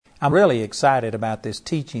I'm really excited about this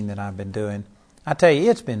teaching that I've been doing. I tell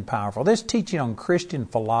you, it's been powerful. This teaching on Christian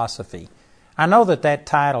philosophy. I know that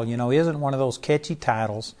title, isn't one of those catchy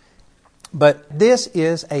titles, but this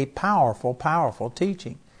is a powerful, powerful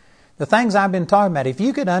teaching. The things I've been talking about, if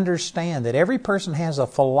you could understand that every person has a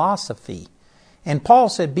philosophy, and Paul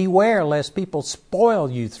said, beware lest people spoil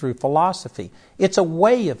you through philosophy. It's a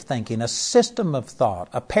way of thinking, a system of thought,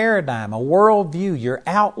 a paradigm, a worldview, your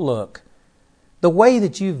outlook, the way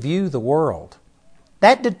that you view the world.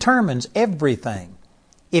 That determines everything.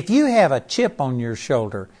 If you have a chip on your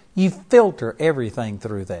shoulder, you filter everything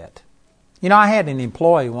through that. I had an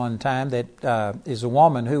employee one time that is a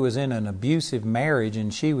woman who was in an abusive marriage,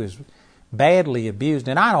 and she was badly abused.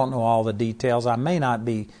 And I don't know all the details. I may not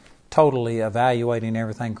be totally evaluating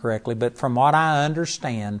everything correctly, but from what I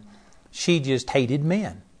understand, she just hated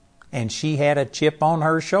men. And she had a chip on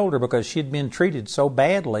her shoulder because she'd been treated so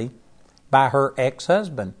badly by her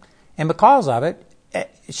ex-husband. And because of it,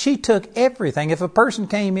 she took everything. If a person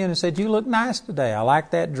came in and said, you look nice today, I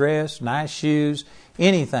like that dress, nice shoes,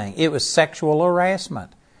 anything, it was sexual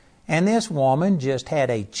harassment. And this woman just had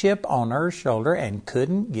a chip on her shoulder and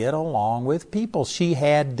couldn't get along with people. She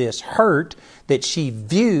had this hurt that she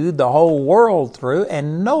viewed the whole world through,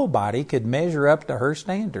 and nobody could measure up to her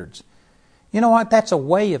standards. You know what? That's a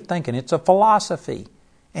way of thinking. It's a philosophy.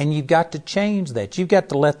 And you've got to change that. You've got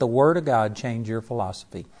to let the Word of God change your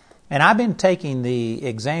philosophy. And I've been taking the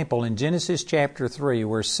example in Genesis chapter 3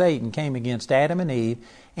 where Satan came against Adam and Eve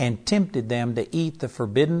and tempted them to eat the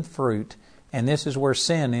forbidden fruit. And this is where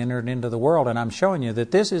sin entered into the world. And I'm showing you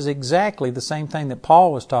that this is exactly the same thing that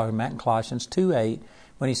Paul was talking about in Colossians 2:8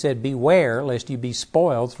 when he said, beware lest you be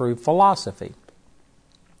spoiled through philosophy.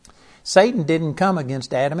 Satan didn't come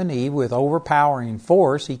against Adam and Eve with overpowering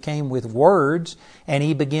force. He came with words, and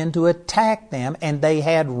he began to attack them, and they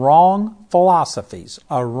had wrong philosophies,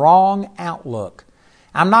 a wrong outlook.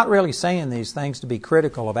 I'm not really saying these things to be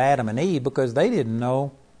critical of Adam and Eve because they didn't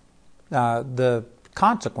know the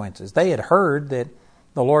consequences. They had heard that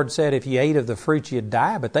the Lord said if you ate of the fruit you'd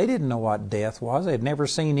die, but they didn't know what death was. They'd never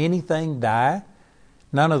seen anything die.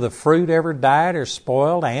 None of the fruit ever died or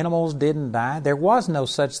spoiled. Animals didn't die. There was no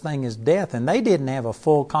such thing as death, and they didn't have a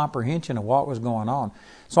full comprehension of what was going on.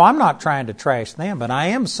 So I'm not trying to trash them, but I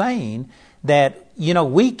am saying that,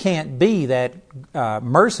 we can't be that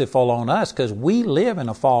merciful on us because we live in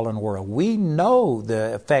a fallen world. We know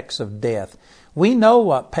the effects of death. We know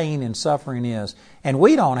what pain and suffering is, and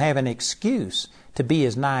we don't have an excuse to be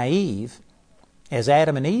as naive as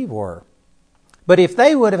Adam and Eve were. But if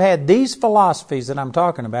they would have had these philosophies that I'm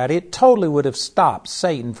talking about, it totally would have stopped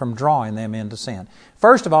Satan from drawing them into sin.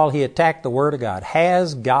 First of all, he attacked the Word of God.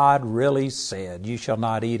 Has God really said, you shall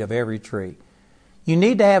not eat of every tree? You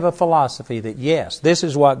need to have a philosophy that, yes, this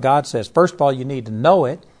is what God says. First of all, you need to know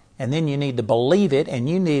it, and then you need to believe it, and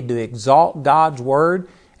you need to exalt God's Word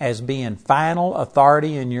as being final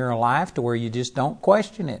authority in your life to where you just don't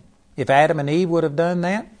question it. If Adam and Eve would have done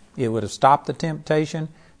that, it would have stopped the temptation.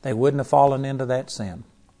 They wouldn't have fallen into that sin.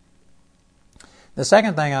 The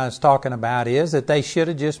second thing I was talking about is that they should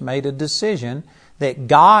have just made a decision that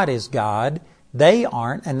God is God, they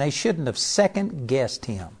aren't, and they shouldn't have second-guessed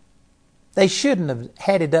Him. They shouldn't have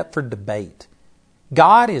had it up for debate.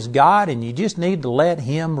 God is God, and you just need to let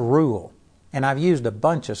Him rule. And I've used a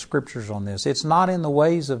bunch of scriptures on this. It's not in the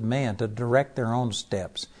ways of man to direct their own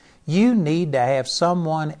steps. You need to have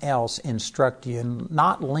someone else instruct you and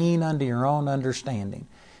not lean unto your own understanding.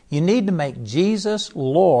 You need to make Jesus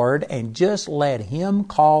Lord and just let Him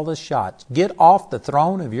call the shots. Get off the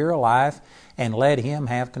throne of your life and let Him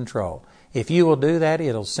have control. If you will do that,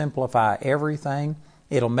 it'll simplify everything.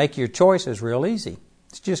 It'll make your choices real easy.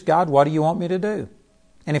 It's just, God, what do you want me to do?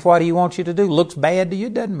 And if what He wants you to do looks bad to you,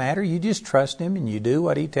 it doesn't matter. You just trust Him and you do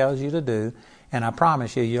what He tells you to do. And I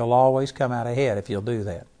promise you, you'll always come out ahead if you'll do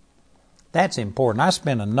that. That's important. I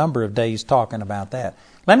spent a number of days talking about that.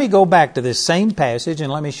 Let me go back to this same passage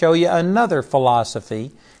and let me show you another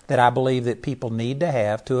philosophy that I believe that people need to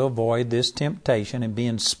have to avoid this temptation and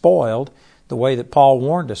being spoiled the way that Paul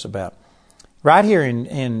warned us about. Right here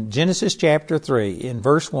in Genesis chapter 3, in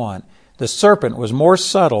verse 1, the serpent was more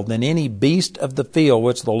subtle than any beast of the field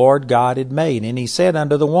which the Lord God had made. And he said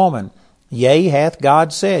unto the woman, Yea, hath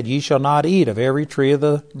God said, Ye shall not eat of every tree of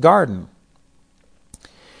the garden.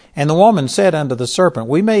 And the woman said unto the serpent,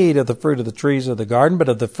 We may eat of the fruit of the trees of the garden, but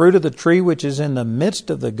of the fruit of the tree which is in the midst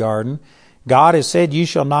of the garden, God has said, Ye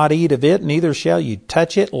shall not eat of it, neither shall ye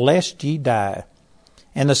touch it, lest ye die.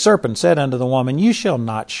 And the serpent said unto the woman, You shall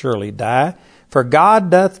not surely die, for God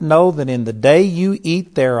doth know that in the day you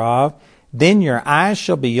eat thereof, then your eyes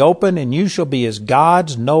shall be opened, and you shall be as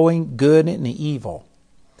gods, knowing good and evil.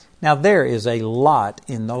 Now there is a lot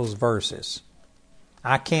in those verses.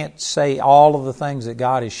 I can't say all of the things that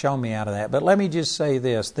God has shown me out of that, but let me just say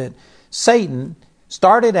this, that Satan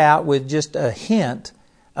started out with just a hint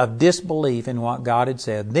of disbelief in what God had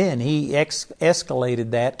said. Then he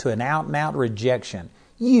escalated that to an out-and-out rejection.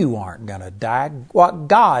 You aren't going to die. What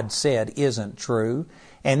God said isn't true.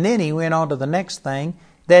 And then he went on to the next thing,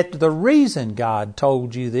 that the reason God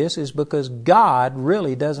told you this is because God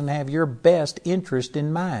really doesn't have your best interest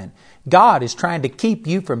in mind. God is trying to keep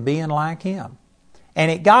you from being like Him. And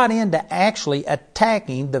it got into actually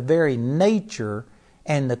attacking the very nature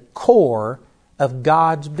and the core of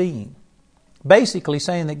God's being. Basically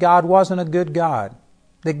saying that God wasn't a good God.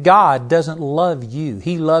 That God doesn't love you.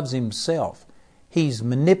 He loves Himself. He's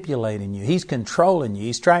manipulating you. He's controlling you.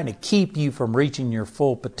 He's trying to keep you from reaching your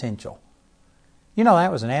full potential. You know,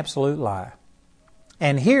 that was an absolute lie.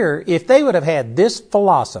 And here, if they would have had this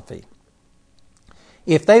philosophy,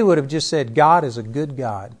 if they would have just said, God is a good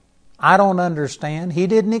God, I don't understand. He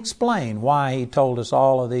didn't explain why He told us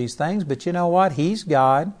all of these things, but you know what? He's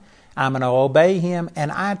God. I'm going to obey Him,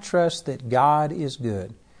 and I trust that God is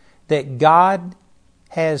good. That God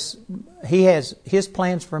has His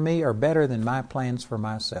plans for me are better than my plans for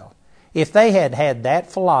myself. If they had had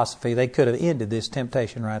that philosophy, they could have ended this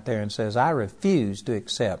temptation right there and says, I refuse to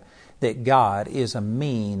accept that God is a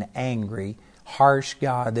mean, angry, harsh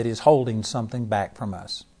God that is holding something back from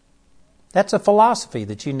us. That's a philosophy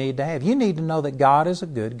that you need to have. You need to know that God is a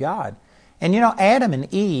good God. And you know, Adam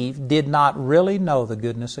and Eve did not really know the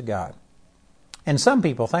goodness of God. And some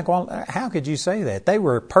people think, well, how could you say that? They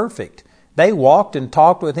were perfect. They walked and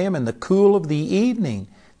talked with Him in the cool of the evening.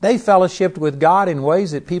 They fellowshiped with God in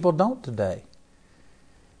ways that people don't today.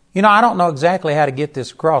 You know, I don't know exactly how to get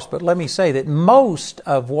this across, but let me say that most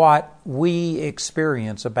of what we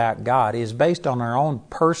experience about God is based on our own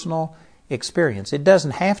personal experience. It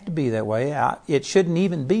doesn't have to be that way. It shouldn't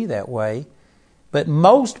even be that way. But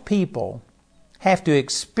most people have to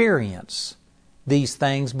experience these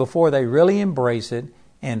things before they really embrace it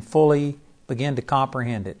and fully begin to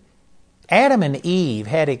comprehend it. Adam and Eve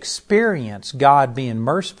had experienced God being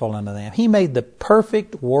merciful unto them. He made the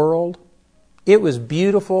perfect world. It was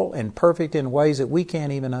beautiful and perfect in ways that we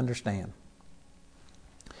can't even understand.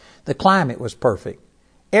 The climate was perfect.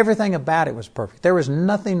 Everything about it was perfect. There was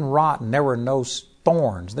nothing rotten. There were no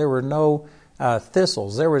thorns. There were no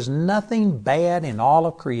thistles. There was nothing bad in all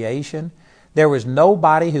of creation. There was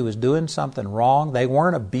nobody who was doing something wrong. They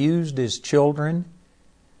weren't abused as children.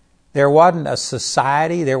 There wasn't a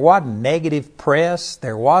society. There wasn't negative press.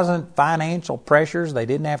 There wasn't financial pressures. They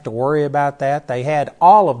didn't have to worry about that. They had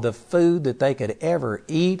all of the food that they could ever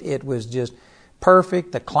eat. It was just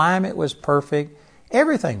perfect. The climate was perfect.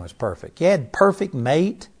 Everything was perfect. You had perfect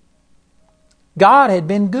mate. God had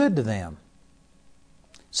been good to them.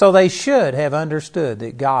 So they should have understood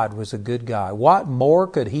that God was a good God. What more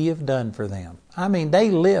could He have done for them? I mean, they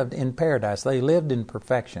lived in paradise. They lived in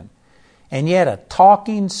perfection. And yet a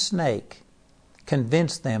talking snake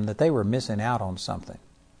convinced them that they were missing out on something,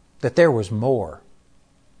 that there was more.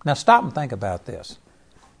 Now stop and think about this.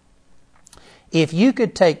 If you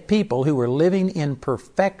could take people who were living in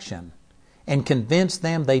perfection and convince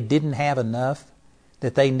them they didn't have enough,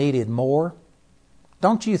 that they needed more,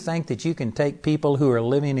 don't you think that you can take people who are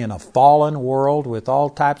living in a fallen world with all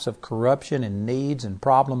types of corruption and needs and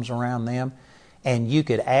problems around them, and you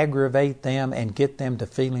could aggravate them and get them to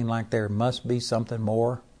feeling like there must be something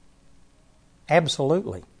more?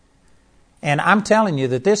 Absolutely. And I'm telling you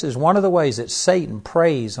that this is one of the ways that Satan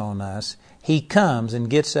preys on us. He comes and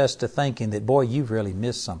gets us to thinking that, boy, you've really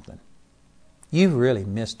missed something. You've really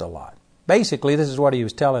missed a lot. Basically, this is what he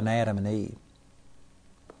was telling Adam and Eve.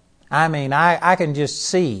 I mean, I can just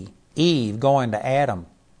see Eve going to Adam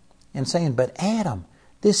and saying, but Adam,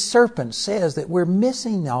 this serpent says that we're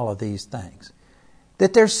missing all of these things,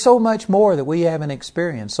 that there's so much more that we haven't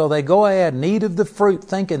experienced. So they go ahead and eat of the fruit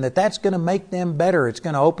thinking that that's going to make them better. It's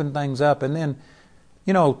going to open things up. And then,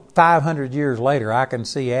 500 years later, I can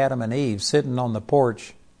see Adam and Eve sitting on the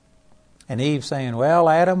porch, and Eve saying, well,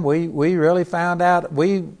 Adam, we really found out,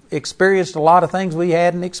 we experienced a lot of things we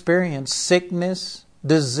hadn't experienced. Sickness,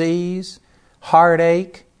 disease,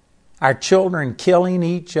 heartache, our children killing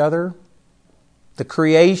each other, the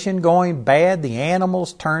creation going bad, the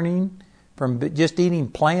animals turning from just eating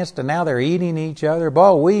plants to now they're eating each other.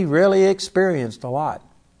 Boy, we really experienced a lot.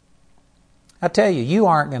 I tell you, you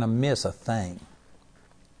aren't going to miss a thing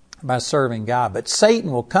by serving God. But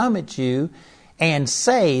Satan will come at you and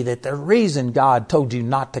say that the reason God told you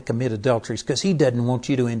not to commit adultery is because He doesn't want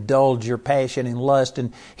you to indulge your passion and lust,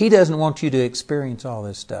 and He doesn't want you to experience all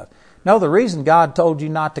this stuff. No, the reason God told you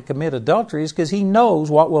not to commit adultery is because He knows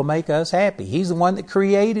what will make us happy. He's the one that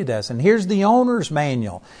created us. And here's the owner's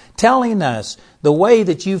manual telling us the way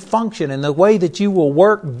that you function and the way that you will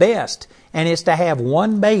work best. And it's to have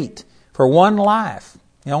one mate for one life.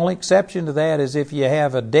 The only exception to that is if you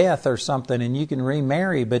have a death or something and you can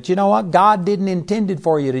remarry. But you know what? God didn't intend it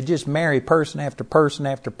for you to just marry person after person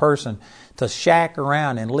after person, to shack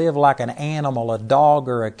around and live like an animal, a dog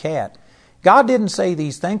or a cat. God didn't say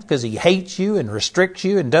these things because He hates you and restricts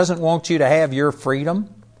you and doesn't want you to have your freedom.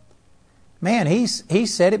 Man, He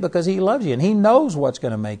said it because He loves you and He knows what's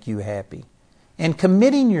going to make you happy. And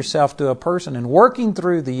committing yourself to a person and working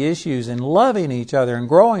through the issues and loving each other and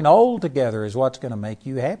growing old together is what's going to make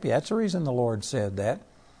you happy. That's the reason the Lord said that.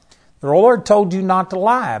 The Lord told you not to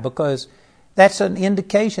lie because that's an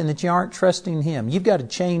indication that you aren't trusting Him. You've got to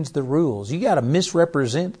change the rules. You've got to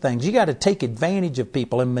misrepresent things. You've got to take advantage of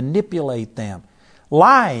people and manipulate them.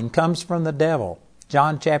 Lying comes from the devil.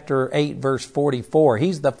 John chapter 8 verse 44.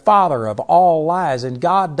 He's the father of all lies, and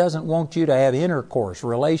God doesn't want you to have intercourse,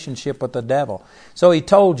 relationship with the devil. So He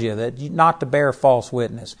told you that not to bear false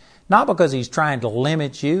witness. Not because He's trying to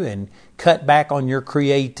limit you and cut back on your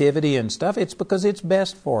creativity and stuff. It's because it's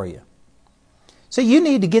best for you. So you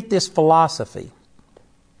need to get this philosophy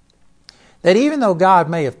that even though God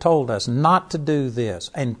may have told us not to do this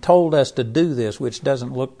and told us to do this which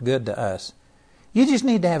doesn't look good to us, you just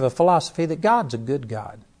need to have a philosophy that God's a good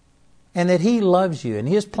God and that He loves you and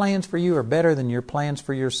His plans for you are better than your plans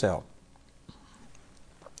for yourself.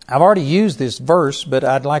 I've already used this verse, but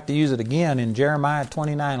I'd like to use it again in Jeremiah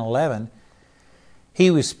 29:11.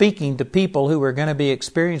 He was speaking to people who were going to be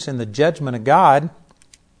experiencing the judgment of God.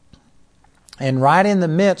 And right in the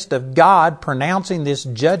midst of God pronouncing this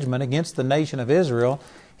judgment against the nation of Israel,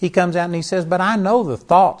 He comes out and He says, "But I know the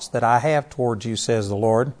thoughts that I have towards you, says the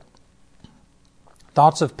Lord.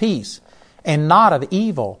 Thoughts of peace and not of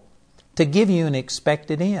evil, to give you an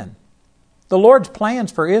expected end." The Lord's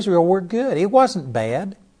plans for Israel were good. It wasn't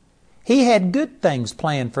bad. He had good things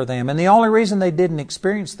planned for them. And the only reason they didn't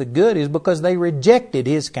experience the good is because they rejected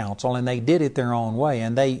His counsel and they did it their own way.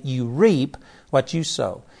 And you reap what you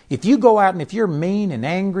sow. If you go out and if you're mean and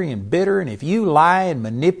angry and bitter and if you lie and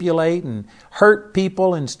manipulate and hurt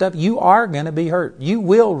people and stuff, you are going to be hurt. You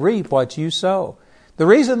will reap what you sow. The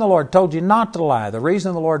reason the Lord told you not to lie, the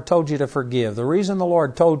reason the Lord told you to forgive, the reason the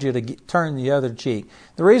Lord told you to turn the other cheek,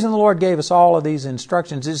 the reason the Lord gave us all of these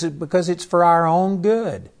instructions is because it's for our own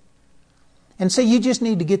good. And so you just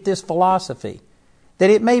need to get this philosophy that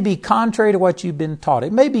it may be contrary to what you've been taught.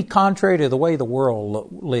 It may be contrary to the way the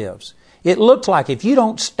world lives. It looks like if you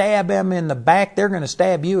don't stab them in the back, they're going to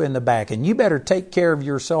stab you in the back, and you better take care of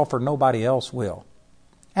yourself or nobody else will.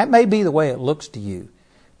 That may be the way it looks to you.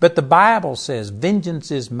 But the Bible says,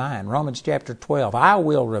 "Vengeance is mine." Romans chapter 12, "I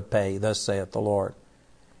will repay, thus saith the Lord."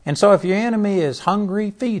 And so if your enemy is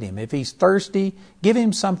hungry, feed him. If he's thirsty, give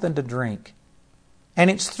him something to drink.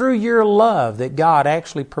 And it's through your love that God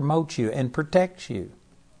actually promotes you and protects you.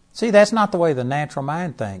 See, that's not the way the natural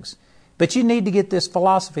mind thinks. But you need to get this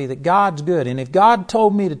philosophy that God's good. And if God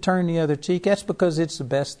told me to turn the other cheek, that's because it's the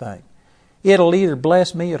best thing. It'll either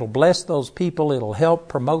bless me, it'll bless those people, it'll help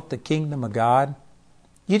promote the kingdom of God.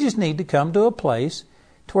 You just need to come to a place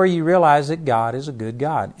to where you realize that God is a good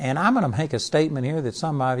God. And I'm going to make a statement here that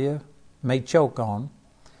some of you may choke on.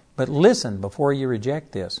 But listen before you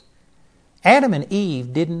reject this. Adam and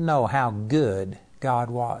Eve didn't know how good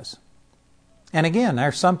God was. And again,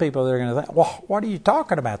 there's some people that are going to think, "Well, what are you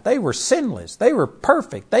talking about? They were sinless. They were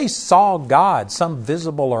perfect. They saw God, some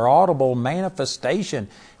visible or audible manifestation.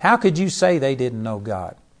 How could you say they didn't know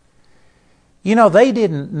God?" You know, they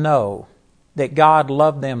didn't know that God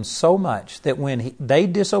loved them so much that when they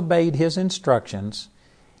disobeyed His instructions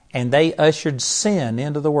and they ushered sin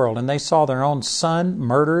into the world and they saw their own son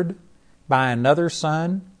murdered by another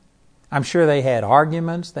son, I'm sure they had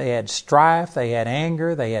arguments, they had strife, they had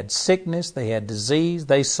anger, they had sickness, they had disease,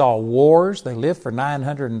 they saw wars. They lived for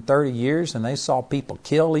 930 years and they saw people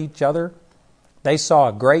kill each other. They saw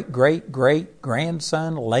a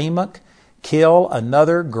great-great-great-grandson, Lamech, kill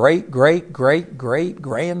another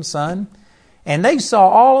great-great-great-great-grandson. And they saw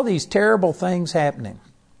all of these terrible things happening.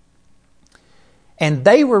 And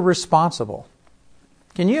they were responsible.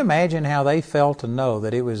 Can you imagine how they felt to know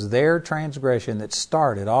that it was their transgression that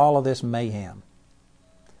started all of this mayhem?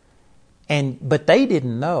 But they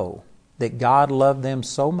didn't know that God loved them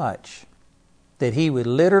so much that He would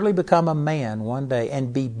literally become a man one day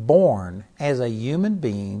and be born as a human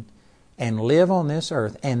being and live on this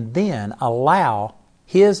earth and then allow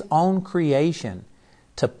His own creation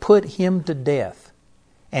to put Him to death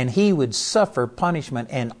and he would suffer punishment,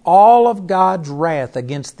 and all of God's wrath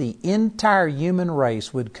against the entire human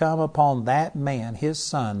race would come upon that man, His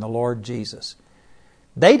Son, the Lord Jesus.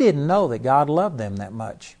 They didn't know that God loved them that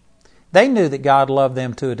much. They knew that God loved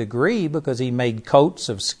them to a degree because He made coats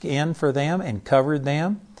of skin for them and covered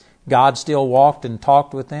them. God still walked and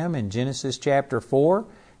talked with them in Genesis chapter 4.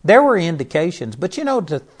 There were indications, but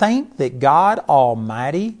to think that God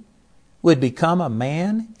Almighty would become a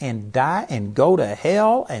man and die and go to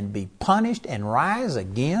hell and be punished and rise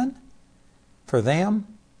again for them,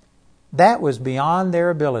 that was beyond their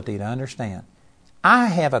ability to understand. I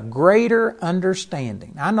have a greater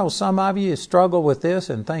understanding. I know some of you struggle with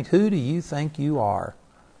this and think, who do you think you are?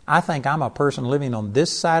 I think I'm a person living on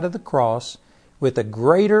this side of the cross with a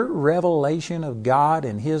greater revelation of God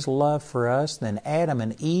and His love for us than Adam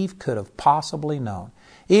and Eve could have possibly known.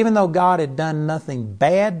 Even though God had done nothing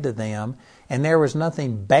bad to them, and there was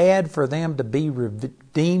nothing bad for them to be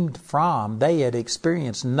redeemed from, they had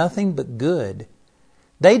experienced nothing but good.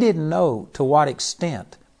 They didn't know to what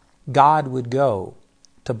extent God would go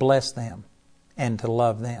to bless them and to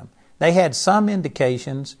love them. They had some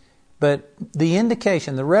indications, but the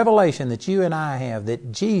indication, the revelation that you and I have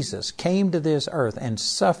that Jesus came to this earth and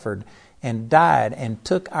suffered and died and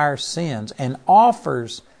took our sins and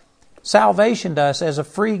offers salvation to us as a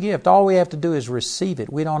free gift. All we have to do is receive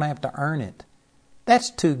it. We don't have to earn it. That's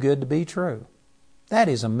too good to be true. That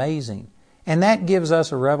is amazing. And that gives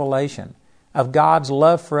us a revelation of God's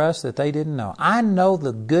love for us that they didn't know. I know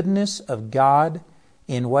the goodness of God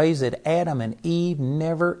in ways that Adam and Eve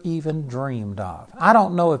never even dreamed of. I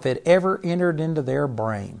don't know if it ever entered into their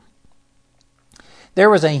brain. There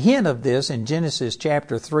was a hint of this in Genesis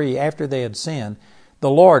chapter 3. After they had sinned, the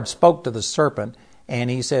Lord spoke to the serpent, and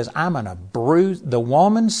He says, I'm going to bruise the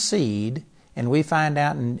woman's seed. And we find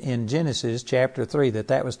out in Genesis chapter 3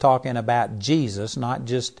 that was talking about Jesus, not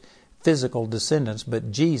just physical descendants,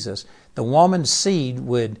 but Jesus. The woman's seed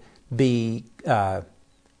would be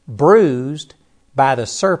bruised by the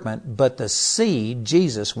serpent, but the seed,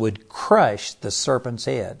 Jesus, would crush the serpent's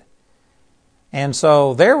head. And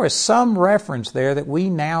so there was some reference there that we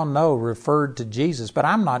now know referred to Jesus, but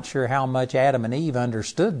I'm not sure how much Adam and Eve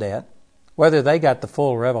understood that, whether they got the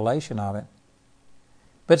full revelation of it.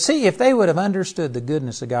 But see, if they would have understood the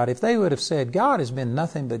goodness of God, if they would have said, God has been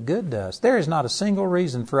nothing but good to us, there is not a single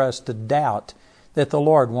reason for us to doubt that the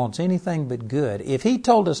Lord wants anything but good. If He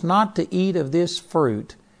told us not to eat of this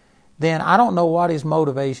fruit, then I don't know what His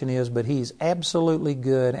motivation is, but He's absolutely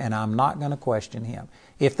good, and I'm not going to question Him.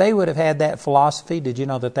 If they would have had that philosophy, did you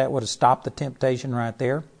know that would have stopped the temptation right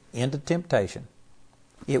there? Into temptation.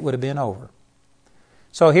 It would have been over.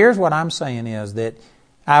 So here's what I'm saying is that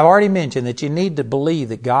I've already mentioned that you need to believe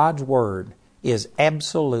that God's Word is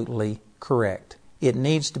absolutely correct. It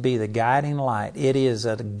needs to be the guiding light. It is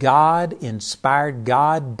a God-inspired,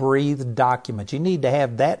 God-breathed document. You need to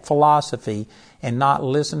have that philosophy and not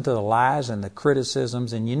listen to the lies and the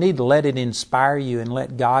criticisms, and you need to let it inspire you and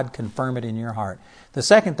let God confirm it in your heart. The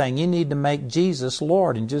second thing, you need to make Jesus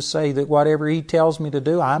Lord and just say that whatever He tells me to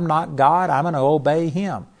do, I'm not God, I'm going to obey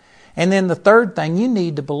Him. And then the third thing, you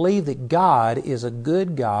need to believe that God is a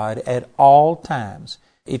good God at all times.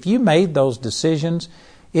 If you made those decisions,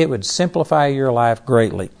 it would simplify your life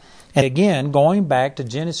greatly. And again, going back to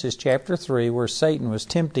Genesis chapter 3, where Satan was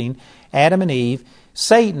tempting Adam and Eve,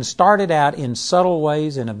 Satan started out in subtle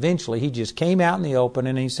ways, and eventually he just came out in the open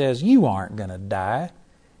and he says, you aren't going to die.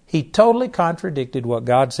 He totally contradicted what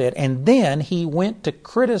God said, and then he went to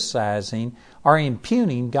criticizing or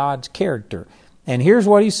impugning God's character. And here's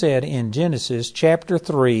what he said in Genesis chapter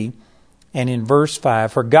 3 and in verse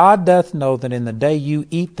 5. For God doth know that in the day you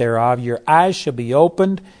eat thereof, your eyes shall be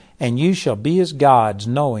opened, and you shall be as gods,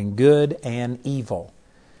 knowing good and evil.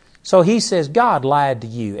 So he says God lied to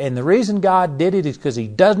you. And the reason God did it is because He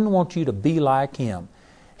doesn't want you to be like Him.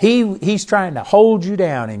 He's trying to hold you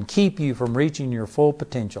down and keep you from reaching your full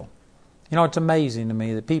potential. You know, it's amazing to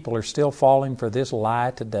me that people are still falling for this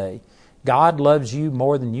lie today. God loves you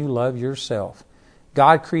more than you love yourself.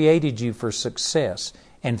 God created you for success,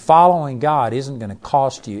 and following God isn't going to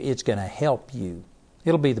cost you, it's going to help you.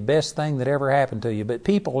 It'll be the best thing that ever happened to you. But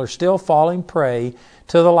people are still falling prey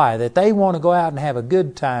to the lie that they want to go out and have a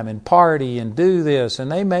good time and party and do this, and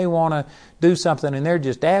they may want to do something, and they're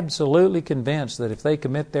just absolutely convinced that if they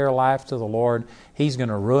commit their life to the Lord, He's going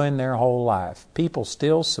to ruin their whole life. People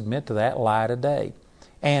still submit to that lie today.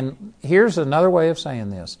 And here's another way of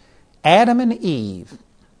saying this. Adam and Eve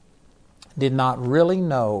did not really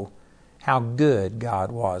know how good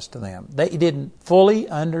God was to them. They didn't fully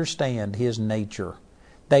understand His nature.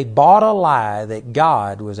 They bought a lie that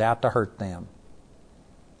God was out to hurt them.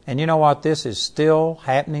 And you know what? This is still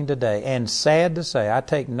happening today. And sad to say, I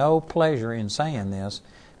take no pleasure in saying this,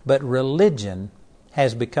 but religion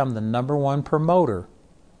has become the number one promoter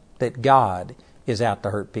that God is out to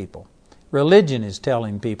hurt people. Religion is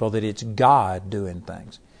telling people that it's God doing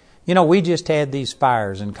things. You know, we just had these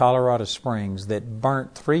fires in Colorado Springs that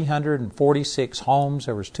burnt 346 homes.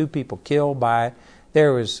 There was 2 people killed by it.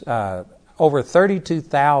 There was over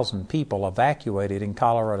 32,000 people evacuated in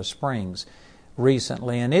Colorado Springs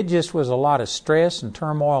recently, and it just was a lot of stress and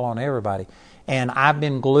turmoil on everybody. And I've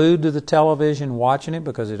been glued to the television watching it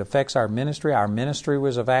because it affects our ministry. Our ministry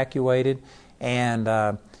was evacuated,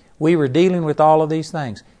 and we were dealing with all of these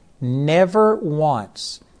things. Never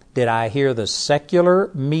once did I hear the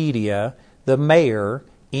secular media, the mayor,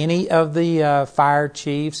 any of the fire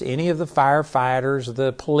chiefs, any of the firefighters,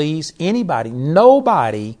 the police, anybody,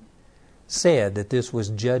 nobody said that this was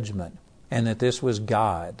judgment and that this was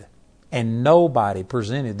God. And nobody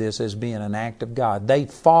presented this as being an act of God. They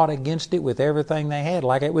fought against it with everything they had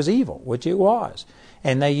like it was evil, which it was.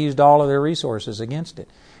 And they used all of their resources against it.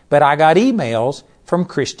 But I got emails from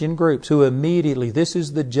Christian groups who immediately, this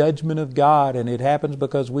is the judgment of God, and it happens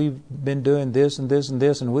because we've been doing this and this and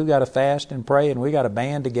this, and we've got to fast and pray, and we've got to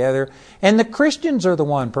band together. And the Christians are the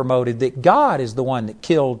one promoted that God is the one that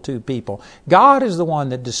killed 2 people. God is the one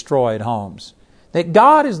that destroyed homes. That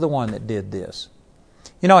God is the one that did this.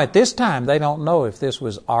 You know, at this time, they don't know if this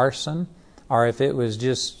was arson or if it was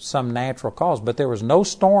just some natural cause. But there was no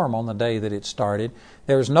storm on the day that it started.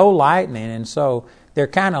 There was no lightning, and so they're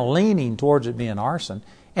kind of leaning towards it being arson.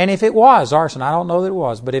 And if it was arson, I don't know that it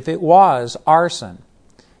was, but if it was arson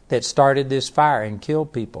that started this fire and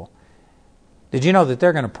killed people, did you know that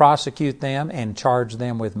they're going to prosecute them and charge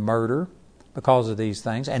them with murder because of these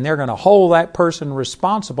things? And they're going to hold that person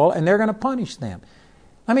responsible, and they're going to punish them.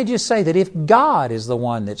 Let me just say that if God is the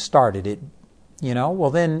one that started it,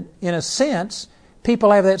 well then, in a sense,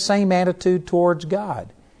 people have that same attitude towards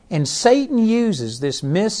God. And Satan uses this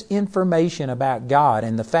misinformation about God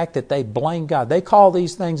and the fact that they blame God. They call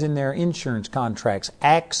these things in their insurance contracts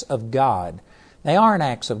acts of God. They aren't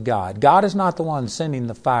acts of God. God is not the one sending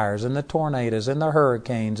the fires and the tornadoes and the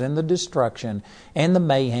hurricanes and the destruction and the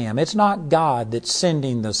mayhem. It's not God that's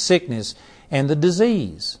sending the sickness and the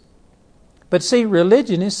disease. But see,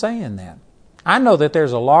 religion is saying that. I know that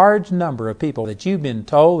there's a large number of people that you've been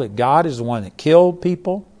told that God is the one that killed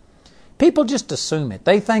people. People just assume it.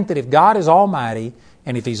 They think that if God is almighty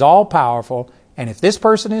and if He's all-powerful and if this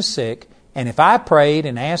person is sick and if I prayed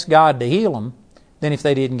and asked God to heal them, then if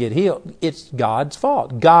they didn't get healed, it's God's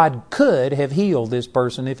fault. God could have healed this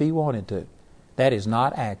person if He wanted to. That is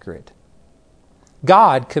not accurate.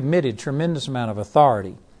 God committed tremendous amount of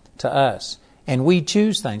authority to us. And we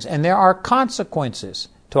choose things. And there are consequences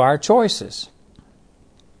to our choices.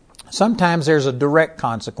 Sometimes there's a direct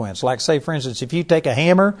consequence. Like, say, for instance, if you take a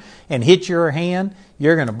hammer and hit your hand,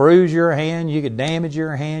 you're going to bruise your hand, you could damage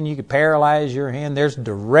your hand, you could paralyze your hand. There's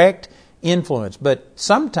direct influence. But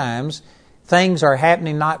sometimes things are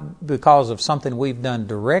happening not because of something we've done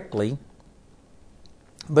directly,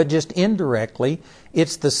 but just indirectly.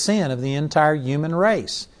 It's the sin of the entire human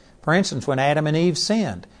race. For instance, when Adam and Eve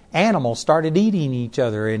sinned, animals started eating each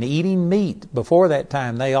other and eating meat. Before that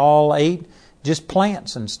time, they all ate just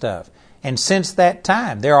plants and stuff. And since that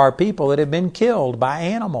time, there are people that have been killed by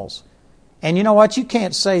animals. And you know what? You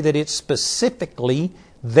can't say that it's specifically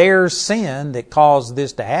their sin that caused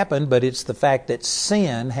this to happen, but it's the fact that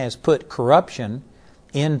sin has put corruption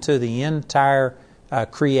into the entire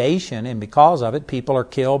creation, and because of it, people are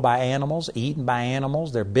killed by animals, eaten by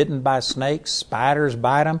animals, they're bitten by snakes, spiders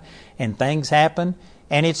bite them, and things happen.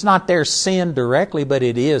 And it's not their sin directly, but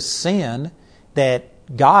it is sin that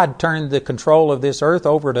God turned the control of this earth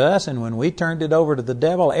over to us, and when we turned it over to the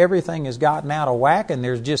devil, everything has gotten out of whack, and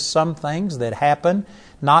there's just some things that happen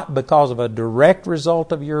not because of a direct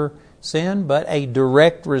result of your sin, but a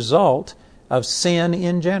direct result of sin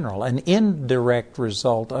in general, an indirect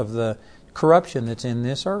result of the corruption that's in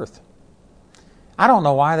this earth. I don't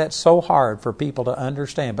know why that's so hard for people to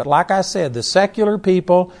understand. But like I said, the secular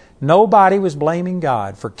people, nobody was blaming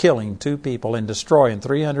God for killing 2 people and destroying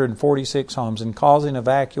 346 homes and causing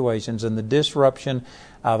evacuations and the disruption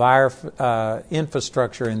of our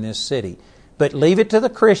infrastructure in this city. But leave it to the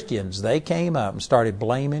Christians. They came up and started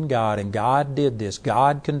blaming God, and God did this.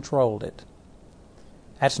 God controlled it.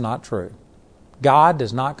 That's not true. God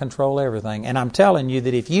does not control everything. And I'm telling you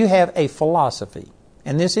that if you have a philosophy,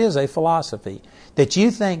 and this is a philosophy, that you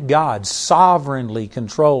think God sovereignly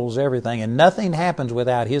controls everything and nothing happens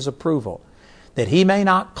without His approval, that he may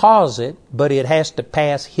not cause it, but it has to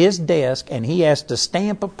pass his desk and he has to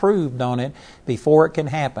stamp approved on it before it can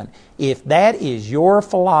happen. If that is your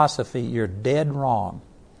philosophy, you're dead wrong.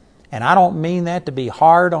 And I don't mean that to be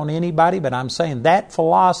hard on anybody, but I'm saying that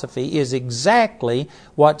philosophy is exactly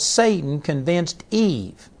what Satan convinced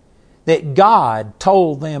Eve. That God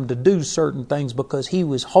told them to do certain things because He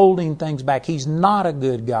was holding things back. He's not a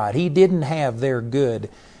good God. He didn't have their good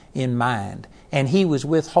in mind. And He was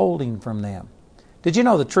withholding from them. Did you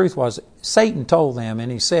know the truth was Satan told them,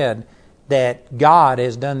 and he said that God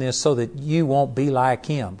has done this so that you won't be like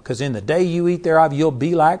Him. Because in the day you eat thereof, you'll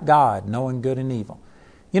be like God, knowing good and evil.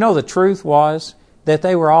 You know the truth was that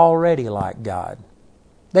they were already like God.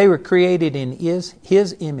 They were created in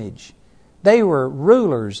His image. They were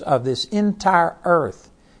rulers of this entire earth.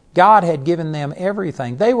 God had given them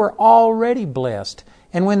everything. They were already blessed.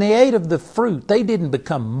 And when they ate of the fruit, they didn't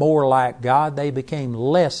become more like God. They became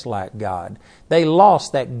less like God. They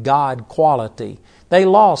lost that God quality. They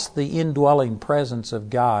lost the indwelling presence of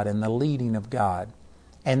God and the leading of God.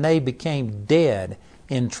 And they became dead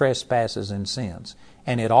in trespasses and sins.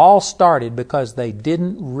 And it all started because they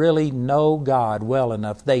didn't really know God well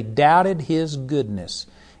enough. They doubted His goodness.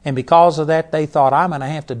 And because of that, they thought, I'm going to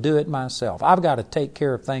have to do it myself. I've got to take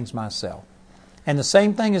care of things myself. And the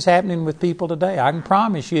same thing is happening with people today. I can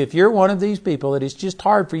promise you, if you're one of these people, that it's just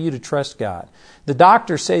hard for you to trust God. The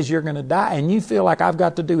doctor says you're going to die, and you feel like I've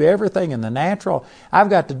got to do everything in the natural. I've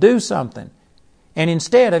got to do something. And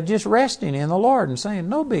instead of just resting in the Lord and saying,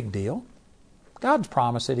 no big deal. God's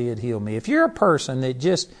promised that He'd heal me. If you're a person that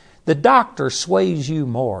just, the doctor sways you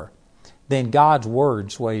more than God's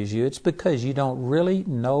Word sways you, it's because you don't really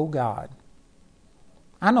know God.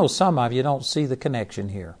 I know some of you don't see the connection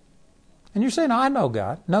here. And you're saying, no, I know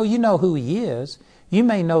God. No, you know who He is. You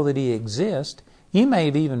may know that He exists. You may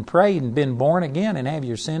have even prayed and been born again and have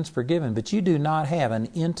your sins forgiven, but you do not have an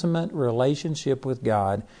intimate relationship with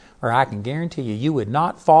God, or I can guarantee you, you would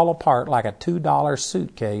not fall apart like a $2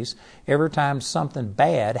 suitcase every time something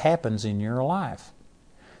bad happens in your life.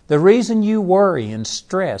 The reason you worry and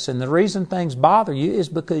stress and the reason things bother you is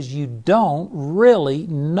because you don't really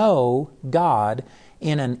know God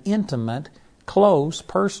in an intimate, close,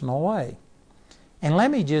 personal way. And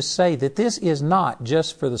let me just say that this is not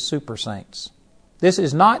just for the super saints. This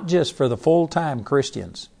is not just for the full-time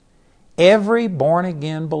Christians. Every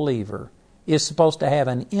born-again believer is supposed to have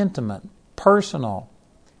an intimate, personal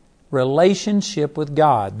relationship with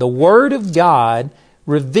God. The Word of God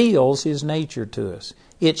reveals His nature to us.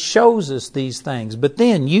 It shows us these things. But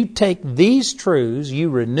then you take these truths,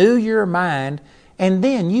 you renew your mind, and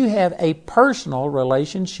then you have a personal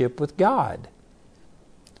relationship with God.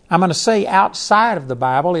 I'm going to say outside of the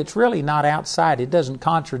Bible. It's really not outside. It doesn't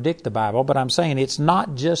contradict the Bible, but I'm saying it's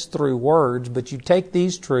not just through words, but you take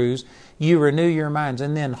these truths, you renew your minds,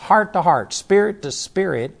 and then heart to heart, spirit to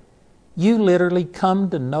spirit, you literally come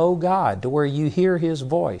to know God, to where you hear His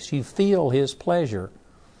voice, you feel His pleasure.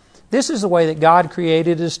 This is the way that God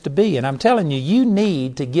created us to be. And I'm telling you, you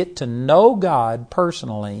need to get to know God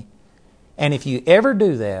personally. And if you ever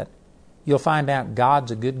do that, you'll find out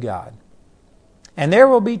God's a good God. And there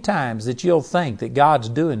will be times that you'll think that God's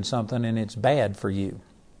doing something and it's bad for you.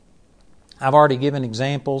 I've already given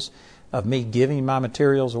examples of me giving my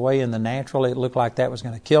materials away in the natural. It looked like that was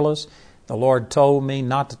going to kill us. The Lord told me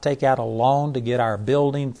not to take out a loan to get our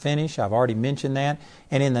building finished. I've already mentioned that.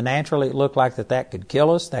 And in the natural, it looked like that could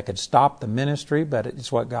kill us. That could stop the ministry, but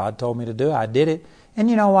it's what God told me to do. I did it. And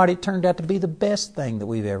you know what? It turned out to be the best thing that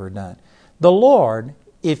we've ever done. The Lord,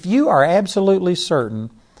 if you are absolutely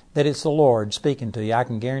certain that it's the Lord speaking to you, I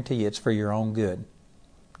can guarantee you it's for your own good.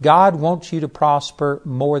 God wants you to prosper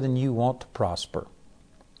more than you want to prosper.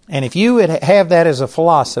 And if you would have that as a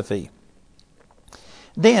philosophy,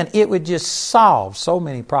 then it would just solve so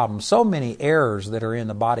many problems, so many errors that are in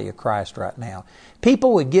the body of Christ right now.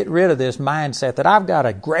 People would get rid of this mindset that I've got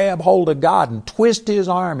to grab hold of God and twist His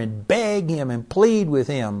arm and beg Him and plead with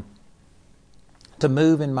Him to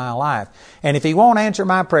move in my life. And if He won't answer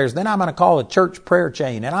my prayers, then I'm going to call a church prayer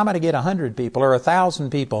chain and I'm going to get 100 people or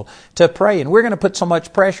 1,000 people to pray. And we're going to put so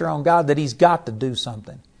much pressure on God that He's got to do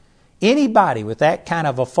something. Anybody with that kind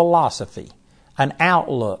of a philosophy, an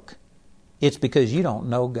outlook, it's because you don't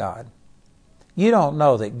know God. You don't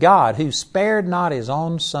know that God, who spared not His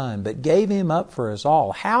own Son, but gave Him up for us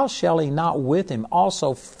all, how shall He not with Him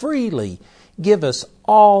also freely give us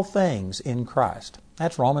all things in Christ?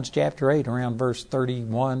 That's Romans chapter 8, around verse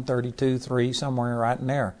 31, 32, 3, somewhere right in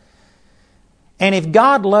there. And if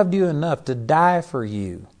God loved you enough to die for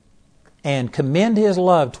you and commend His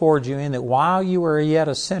love towards you in that while you were yet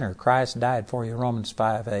a sinner, Christ died for you, Romans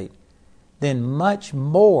 5:8, then much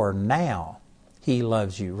more now He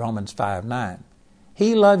loves you, Romans 5:9.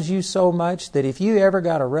 He loves you so much that if you ever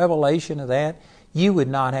got a revelation of that, you would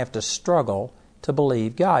not have to struggle to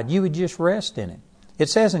believe God. You would just rest in it. It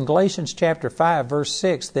says in Galatians chapter 5, verse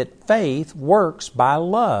 6, that faith works by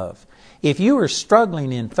love. If you are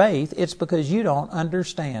struggling in faith, it's because you don't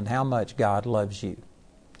understand how much God loves you.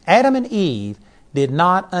 Adam and Eve did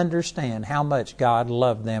not understand how much God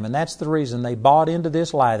loved them, and that's the reason they bought into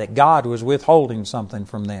this lie that God was withholding something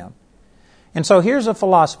from them. And so here's a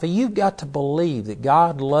philosophy. You've got to believe that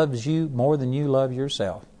God loves you more than you love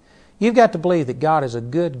yourself. You've got to believe that God is a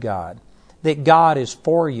good God, that God is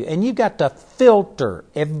for you, and you've got to filter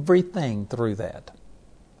everything through that.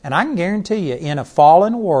 And I can guarantee you, in a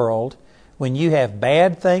fallen world, when you have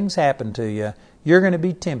bad things happen to you, you're going to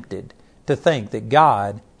be tempted to think that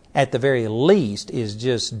God, at the very least, is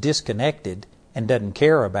just disconnected and doesn't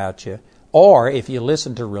care about you. Or if you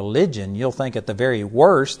listen to religion, you'll think at the very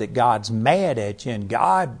worst that God's mad at you and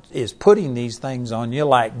God is putting these things on you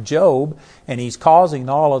like Job, and He's causing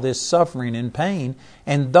all of this suffering and pain,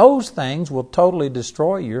 and those things will totally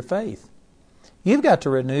destroy your faith. You've got to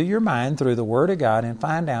renew your mind through the Word of God and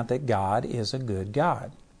find out that God is a good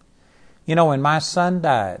God. You know, when my son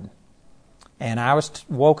died, and I was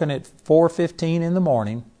woken at 4:15 in the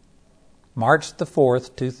morning, March the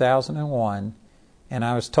 4th, 2001, and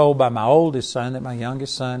I was told by my oldest son that my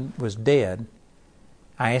youngest son was dead.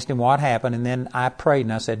 I asked him what happened, and then I prayed,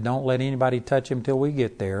 and I said, don't let anybody touch him till we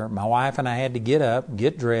get there. My wife and I had to get up,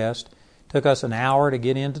 get dressed. It took us an hour to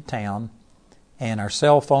get into town, and our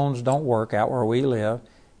cell phones don't work out where we live.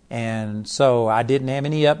 And so I didn't have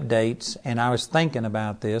any updates, and I was thinking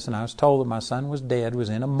about this, and I was told that my son was dead, was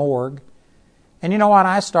in a morgue. And you know what?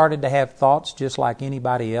 I started to have thoughts just like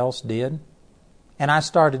anybody else did. And I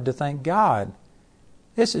started to think, God,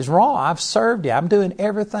 this is wrong. I've served you. I'm doing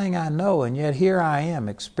everything I know, and yet here I am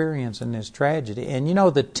experiencing this tragedy. And you know,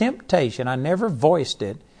 the temptation, I never voiced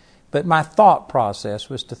it, but my thought process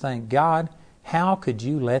was to think, God, how could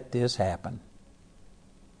you let this happen?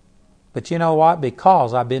 But you know what?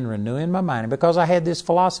 Because I've been renewing my mind, and because I had this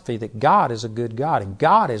philosophy that God is a good God, and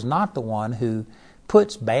God is not the one who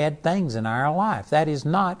puts bad things in our life. That is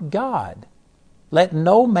not God. Let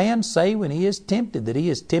no man say when he is tempted that he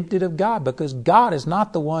is tempted of God, because God is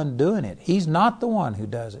not the one doing it. He's not the one who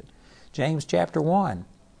does it. James chapter 1.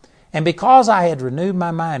 And because I had renewed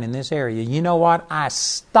my mind in this area, you know what? I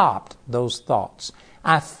stopped those thoughts.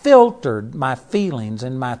 I filtered my feelings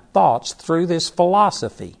and my thoughts through this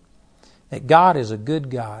philosophy that God is a good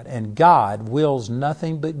God and God wills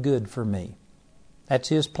nothing but good for me. That's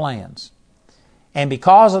His plans. And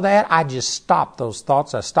because of that, I just stopped those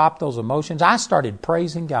thoughts. I stopped those emotions. I started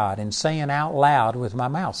praising God and saying out loud with my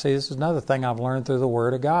mouth. See, this is another thing I've learned through the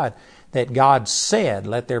Word of God, that God said,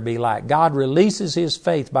 let there be light. God releases His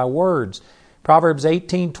faith by words. Proverbs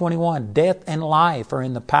 18:21, death and life are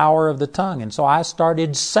in the power of the tongue. And so I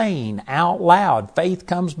started saying out loud, faith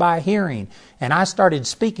comes by hearing. And I started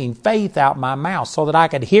speaking faith out my mouth so that I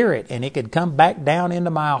could hear it and it could come back down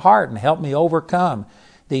into my heart and help me overcome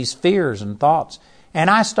these fears and thoughts. And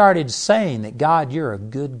I started saying that, God, you're a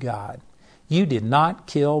good God. You did not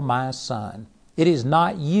kill my son. It is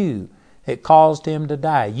not you that caused him to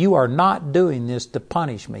die. You are not doing this to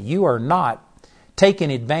punish me. You are not taking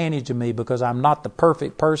advantage of me because I'm not the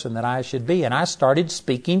perfect person that I should be. And I started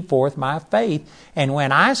speaking forth my faith. And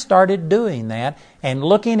when I started doing that and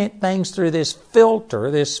looking at things through this filter,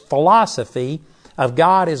 this philosophy of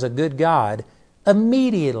God is a good God,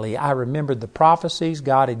 immediately I remembered the prophecies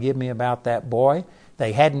God had given me about that boy.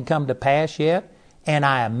 They hadn't come to pass yet. And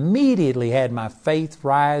I immediately had my faith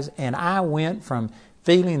rise, and I went from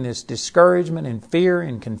feeling this discouragement and fear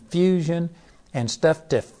and confusion and stuff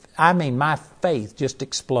to, my faith just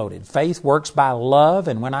exploded. Faith works by love,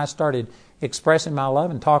 and when I started expressing my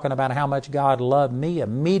love and talking about how much God loved me,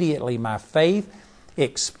 immediately my faith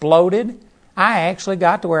exploded. I actually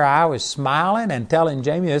got to where I was smiling and telling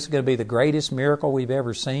Jamie this is going to be the greatest miracle we've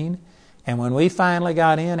ever seen. And when we finally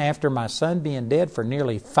got in, after my son being dead for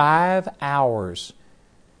nearly 5 hours,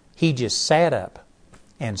 he just sat up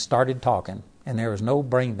and started talking. And there was no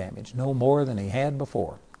brain damage, no more than he had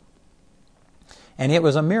before. And it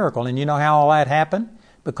was a miracle. And you know how all that happened?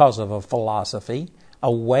 Because of a philosophy,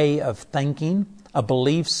 a way of thinking, a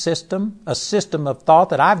belief system, a system of thought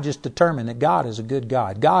that I've just determined that God is a good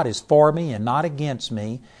God. God is for me and not against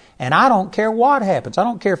me. And I don't care what happens. I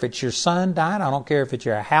don't care if it's your son dying. I don't care if it's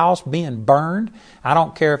your house being burned. I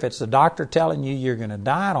don't care if it's the doctor telling you you're going to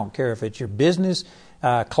die. I don't care if it's your business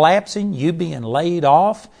collapsing, you being laid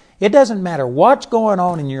off. It doesn't matter what's going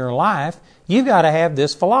on in your life. You've got to have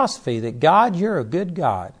this philosophy that God, you're a good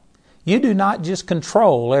God. You do not just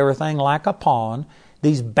control everything like a pawn.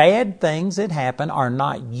 These bad things that happen are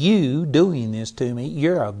not you doing this to me.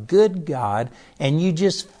 You're a good God, and you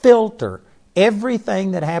just filter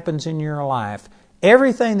everything that happens in your life,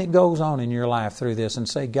 everything that goes on in your life through this, and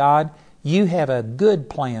say, God, you have a good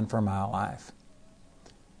plan for my life.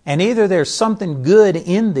 And either there's something good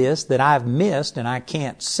in this that I've missed and I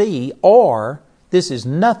can't see, or this is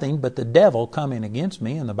nothing but the devil coming against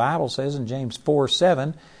me. And the Bible says in James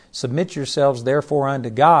 4:7, submit yourselves therefore unto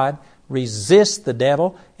God, resist the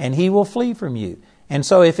devil, and he will flee from you. And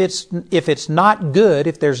so if it's not good,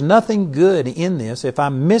 if there's nothing good in this, if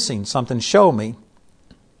I'm missing something, show me.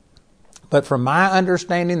 But from my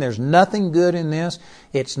understanding, there's nothing good in this.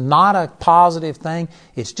 It's not a positive thing.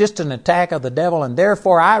 It's just an attack of the devil, and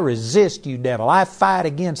therefore I resist you, devil. I fight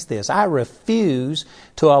against this. I refuse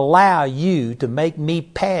to allow you to make me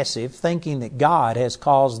passive, thinking that God has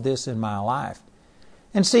caused this in my life.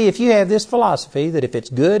 And see, if you have this philosophy that if it's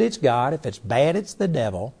good, it's God, if it's bad, it's the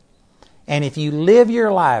devil, and if you live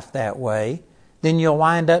your life that way, then you'll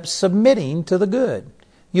wind up submitting to the good.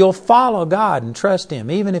 You'll follow God and trust Him,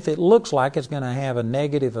 even if it looks like it's going to have a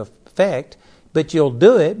negative effect, but you'll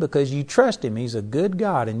do it because you trust Him. He's a good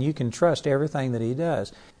God, and you can trust everything that He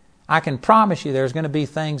does. I can promise you there's going to be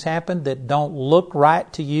things happen that don't look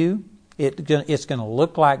right to you. It's going to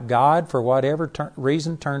look like God, for whatever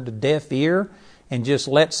reason, turned a deaf ear and just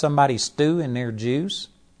let somebody stew in their juice.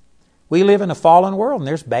 We live in a fallen world, and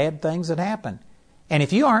there's bad things that happen. And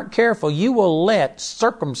if you aren't careful, you will let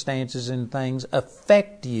circumstances and things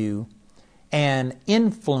affect you and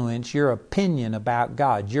influence your opinion about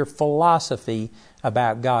God, your philosophy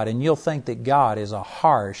about God. And you'll think that God is a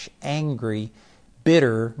harsh, angry,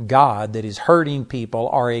 bitter God that is hurting people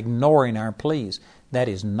or ignoring our pleas. That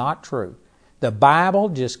is not true. The Bible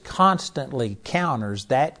just constantly counters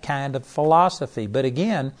that kind of philosophy. But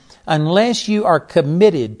again, unless you are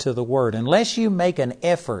committed to the Word, unless you make an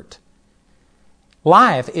effort,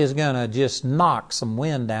 life is going to just knock some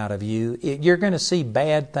wind out of you. You're going to see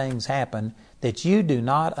bad things happen that you do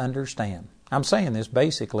not understand. I'm saying this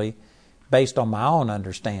basically based on my own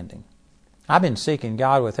understanding. I've been seeking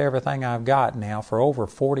God with everything I've got now for over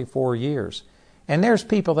 44 years. And there's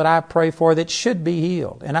people that I pray for that should be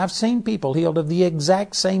healed. And I've seen people healed of the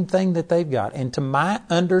exact same thing that they've got. And to my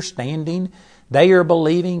understanding, they are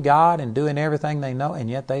believing God and doing everything they know, and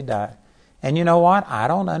yet they die. And you know what? I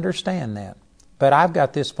don't understand that. But I've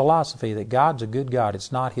got this philosophy that God's a good God.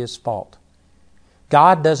 It's not His fault.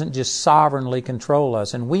 God doesn't just sovereignly control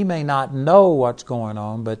us. And we may not know what's going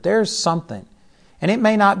on, but there's something. And it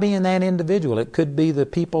may not be in that individual. It could be the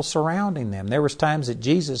people surrounding them. There was times that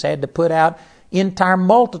Jesus had to put out entire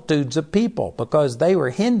multitudes of people because they were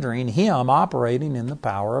hindering Him operating in the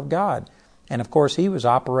power of God. And of course, He was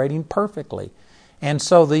operating perfectly. And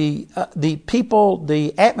so the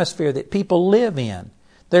atmosphere that people live in,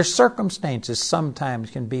 their circumstances sometimes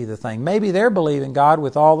can be the thing. Maybe they're believing God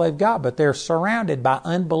with all they've got, but they're surrounded by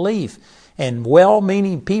unbelief and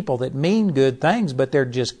well-meaning people that mean good things, but they're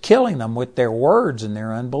just killing them with their words and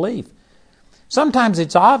their unbelief. Sometimes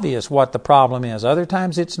it's obvious what the problem is. Other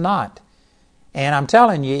times it's not. And I'm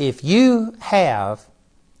telling you, if you have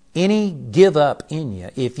any give up in you,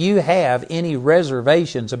 if you have any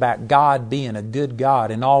reservations about God being a good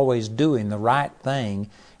God and always doing the right thing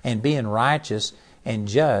and being righteous and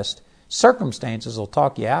just, circumstances will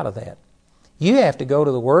talk you out of that. You have to go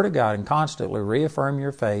to the Word of God and constantly reaffirm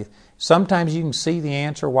your faith. Sometimes you can see the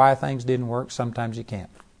answer why things didn't work, sometimes you can't.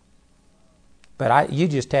 But you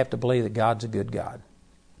just have to believe that God's a good God.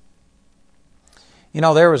 You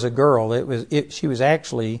know, there was a girl, she was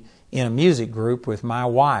actually in a music group with my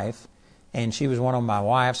wife, and she was one of my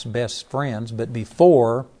wife's best friends, but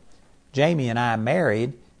before Jamie and I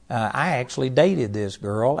married, I actually dated this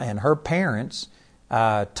girl, and her parents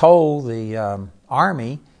told the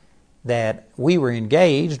Army that we were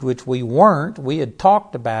engaged, which we weren't. We had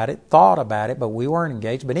talked about it, thought about it, but we weren't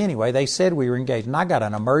engaged. But anyway, they said we were engaged, and I got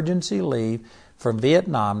an emergency leave from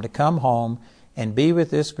Vietnam to come home and be with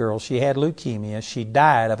this girl. She had leukemia. She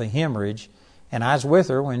died of a hemorrhage, and I was with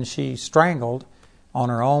her when she strangled on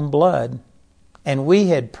her own blood. And we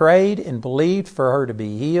had prayed and believed for her to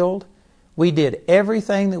be healed. We did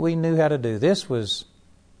everything that we knew how to do. This was,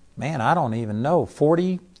 I don't even know,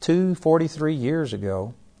 42, 43 years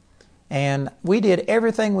ago. And we did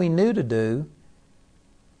everything we knew to do,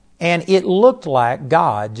 and it looked like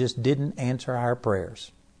God just didn't answer our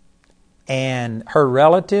prayers. And her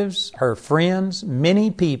relatives, her friends,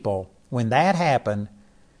 many people, when that happened,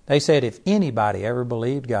 they said if anybody ever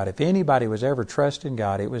believed God, if anybody was ever trusting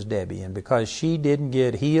God, it was Debbie. And because she didn't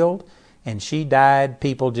get healed and she died,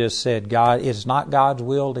 people just said, God, it's not God's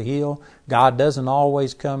will to heal. God doesn't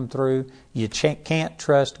always come through. You can't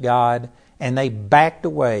trust God. And they backed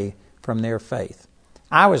away from their faith.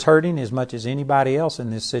 I was hurting as much as anybody else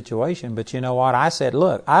in this situation, but you know what? I said,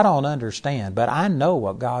 look, I don't understand, but I know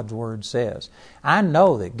what God's Word says. I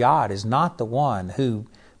know that God is not the one who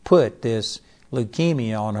put this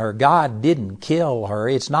leukemia on her. God didn't kill her.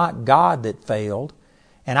 It's not God that failed.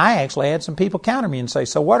 And I actually had some people counter me and say,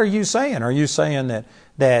 so what are you saying? Are you saying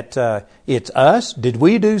that it's us? Did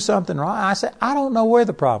we do something wrong? I said, I don't know where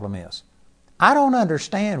the problem is. I don't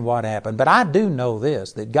understand what happened, but I do know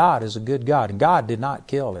this, that God is a good God, and God did not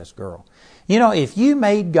kill this girl. You know, if you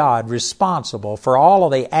made God responsible for all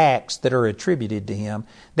of the acts that are attributed to Him,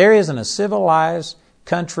 there isn't a civilized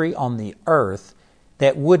country on the earth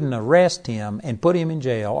that wouldn't arrest Him and put Him in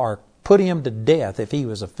jail or put Him to death if He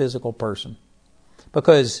was a physical person.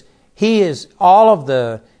 Because He is all of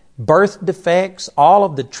the birth defects, all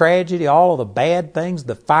of the tragedy, all of the bad things,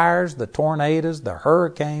 the fires, the tornadoes, the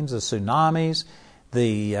hurricanes, the tsunamis,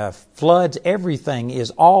 the floods, everything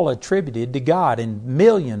is all attributed to God. And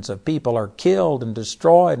millions of people are killed and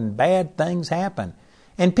destroyed and bad things happen.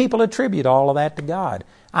 And people attribute all of that to God.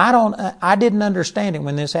 I didn't understand it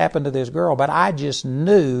when this happened to this girl, but I just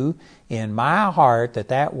knew in my heart that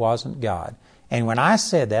that wasn't God. And when I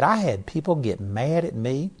said that, I had people get mad at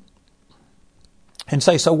me and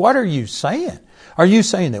say, so what are you saying? Are you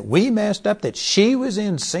saying that we messed up, that she was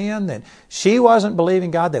in sin, that she wasn't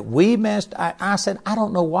believing God, that we messed? I said, I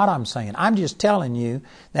don't know what I'm saying. I'm just telling you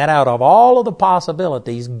that out of all of the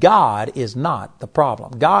possibilities, God is not the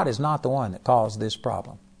problem. God is not the one that caused this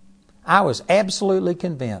problem. I was absolutely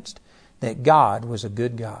convinced that God was a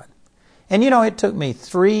good God. And you know, it took me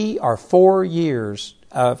 3 or 4 years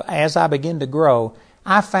as I began to grow,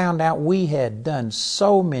 I found out we had done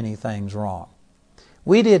so many things wrong.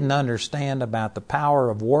 We didn't understand about the power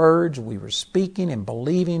of words. We were speaking and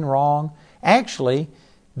believing wrong. Actually,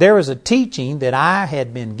 there was a teaching that I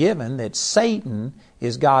had been given that Satan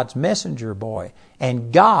is God's messenger boy.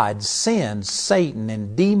 And God sends Satan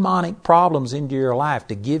and demonic problems into your life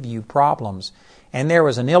to give you problems. And there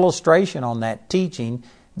was an illustration on that teaching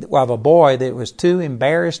of a boy that was too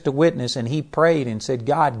embarrassed to witness, and he prayed and said,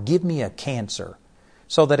 God, give me a cancer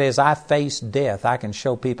so that as I face death, I can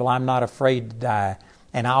show people I'm not afraid to die,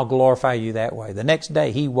 and I'll glorify you that way. The next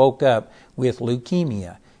day, he woke up with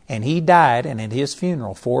leukemia, and he died, and at his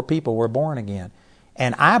funeral, 4 people were born again.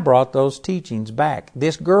 And I brought those teachings back.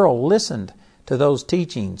 This girl listened to those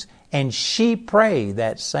teachings, and she prayed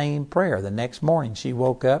that same prayer. The next morning, she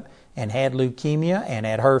woke up and had leukemia, and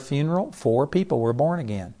at her funeral, 4 people were born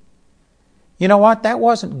again. You know what? That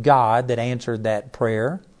wasn't God that answered that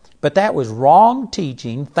prayer, but that was wrong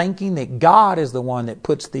teaching, thinking that God is the one that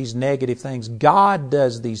puts these negative things. God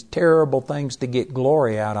does these terrible things to get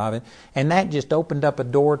glory out of it, and that just opened up a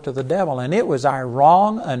door to the devil. And it was our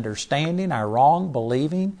wrong understanding, our wrong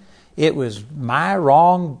believing. It was my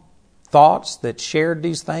wrong thoughts that shared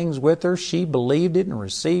these things with her. She believed it and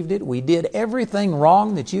received it. We did everything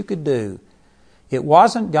wrong that you could do. It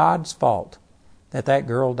wasn't God's fault that that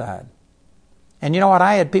girl died. And you know what?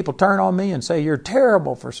 I had people turn on me and say, you're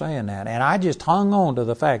terrible for saying that. And I just hung on to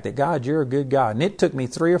the fact that, God, you're a good God. And it took me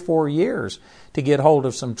 3 or 4 years to get hold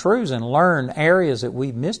of some truths and learn areas that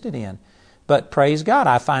we missed it in. But praise God,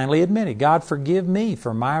 I finally admitted, God, forgive me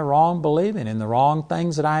for my wrong believing and the wrong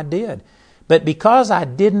things that I did. But because I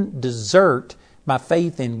didn't desert my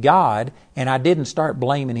faith in God and I didn't start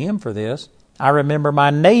blaming Him for this, I remember my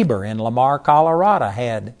neighbor in Lamar, Colorado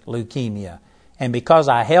had leukemia. And because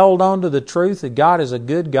I held on to the truth that God is a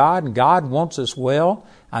good God and God wants us well,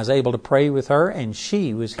 I was able to pray with her, and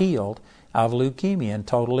she was healed of leukemia and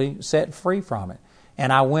totally set free from it.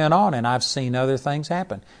 And I went on, and I've seen other things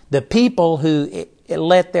happen. The people who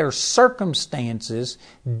let their circumstances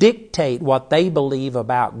dictate what they believe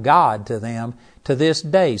about God to them, to this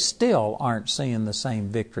day still aren't seeing the same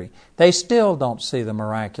victory. They still don't see the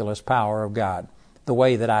miraculous power of God the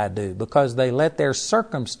way that I do, because they let their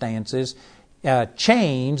circumstances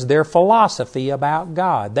change their philosophy about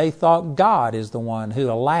God. They thought God is the one who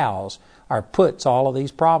allows or puts all of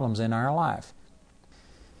these problems in our life.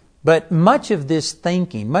 But much of this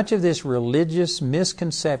thinking, much of this religious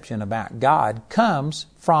misconception about God comes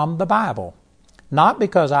from the Bible. Not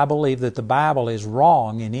because I believe that the Bible is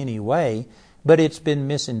wrong in any way, but it's been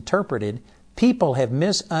misinterpreted. People have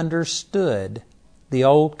misunderstood the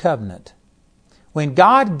Old Covenant. When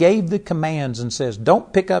God gave the commands and says,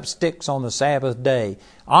 don't pick up sticks on the Sabbath day,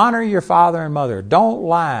 honor your father and mother, don't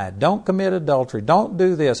lie, don't commit adultery, don't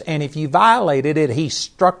do this, and if you violated it, He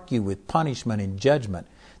struck you with punishment and judgment.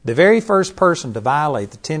 The very first person to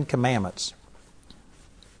violate the Ten Commandments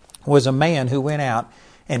was a man who went out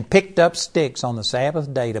and picked up sticks on the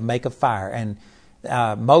Sabbath day to make a fire. And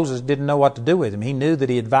Moses didn't know what to do with him. He knew that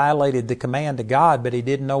he had violated the command of God, but he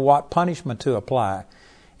didn't know what punishment to apply.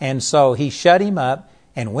 And so he shut him up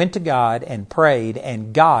and went to God and prayed,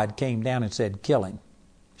 and God came down and said, kill him.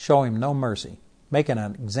 Show him no mercy. Making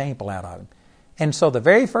an example out of him. And so the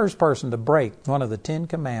very first person to break one of the Ten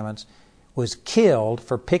Commandments was killed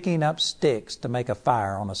for picking up sticks to make a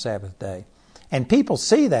fire on a Sabbath day. And people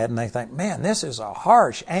see that and they think, man, this is a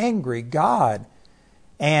harsh, angry God.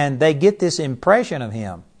 And they get this impression of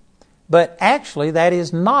Him. But actually, that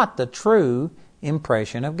is not the true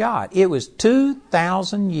impression of God. It was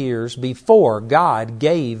 2,000 years before God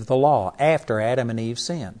gave the law, after Adam and Eve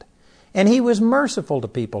sinned. And He was merciful to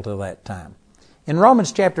people till that time. In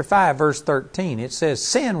Romans chapter 5, verse 13, it says,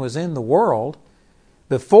 sin was in the world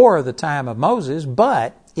before the time of Moses,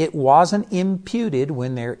 but it wasn't imputed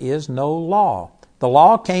when there is no law. The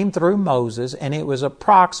law came through Moses, and it was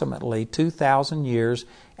approximately 2,000 years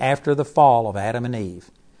after the fall of Adam and Eve.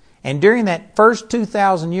 And during that first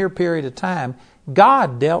 2,000 year period of time,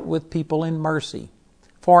 God dealt with people in mercy.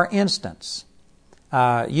 For instance,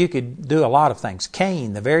 you could do a lot of things.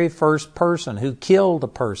 Cain, the very first person who killed a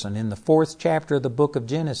person in the 4th chapter of the book of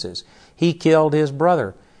Genesis, he killed his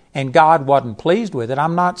brother. And God wasn't pleased with it.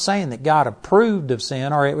 I'm not saying that God approved of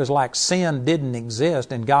sin, or it was like sin didn't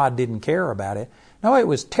exist and God didn't care about it. No, it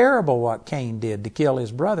was terrible what Cain did to kill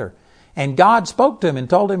his brother. And God spoke to him and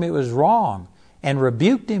told him it was wrong and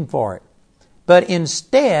rebuked him for it. But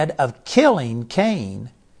instead of killing Cain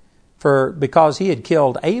because he had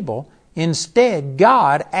killed Abel, instead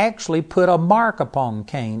God actually put a mark upon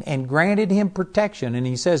Cain and granted him protection. And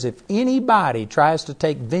He says, if anybody tries to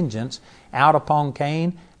take vengeance out upon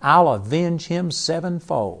Cain, I'll avenge him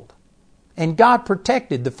sevenfold. And God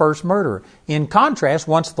protected the first murderer. In contrast,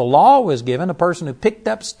 once the law was given, a person who picked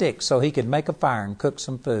up sticks so he could make a fire and cook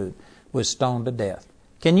some food was stoned to death.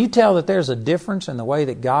 Can you tell that there's a difference in the way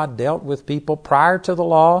that God dealt with people prior to the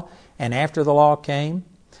law and after the law came?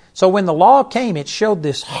 So when the law came, it showed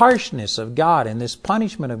this harshness of God and this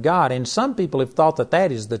punishment of God. And some people have thought that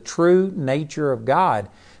that is the true nature of God.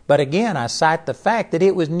 But again, I cite the fact that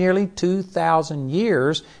it was nearly 2,000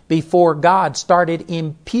 years before God started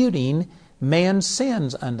imputing men's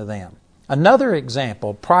sins unto them. Another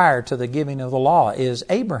example prior to the giving of the law is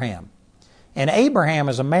Abraham. And Abraham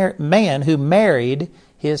is a man who married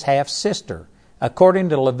his half-sister. According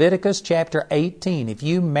to Leviticus chapter 18, if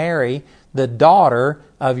you marry the daughter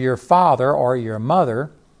of your father or your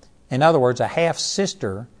mother, in other words, a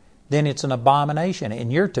half-sister, then it's an abomination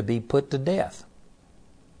and you're to be put to death.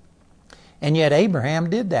 And yet Abraham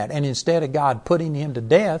did that. And instead of God putting him to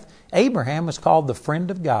death, Abraham was called the friend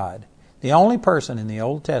of God. The only person in the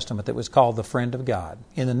Old Testament that was called the friend of God.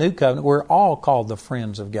 In the New Covenant, we're all called the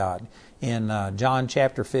friends of God in John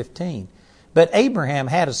chapter 15. But Abraham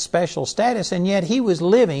had a special status, and yet he was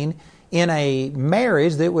living in a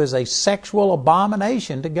marriage that was a sexual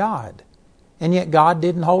abomination to God. And yet God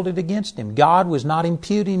didn't hold it against him. God was not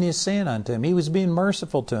imputing his sin unto him. He was being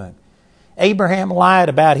merciful to him. Abraham lied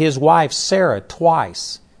about his wife Sarah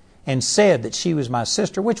twice and said that she was my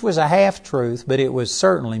sister, which was a half-truth, but it was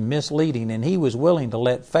certainly misleading, and he was willing to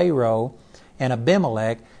let Pharaoh and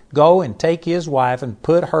Abimelech go and take his wife and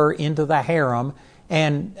put her into the harem,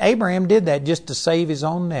 and Abraham did that just to save his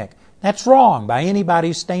own neck. That's wrong by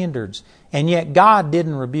anybody's standards. And yet God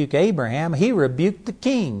didn't rebuke Abraham. He rebuked the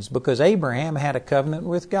kings because Abraham had a covenant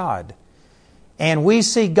with God. And we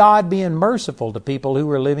see God being merciful to people who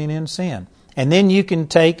were living in sin. And then you can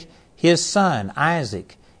take his son,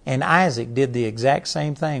 Isaac. And Isaac did the exact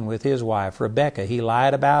same thing with his wife, Rebekah. He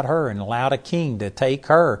lied about her and allowed a king to take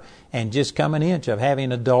her and just come an inch of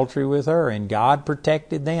having adultery with her. And God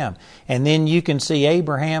protected them. And then you can see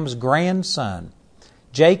Abraham's grandson,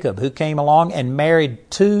 Jacob, who came along and married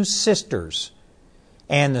 2 sisters.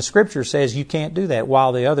 And the Scripture says you can't do that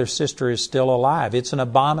while the other sister is still alive. It's an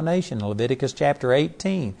abomination, Leviticus chapter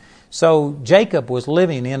 18. So Jacob was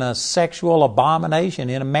living in a sexual abomination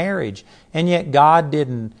in a marriage, and yet God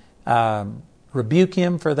didn't rebuke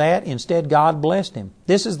him for that. Instead, God blessed him.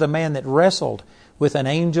 This is the man that wrestled with an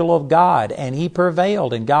angel of God, and he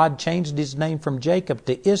prevailed, and God changed his name from Jacob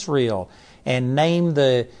to Israel and named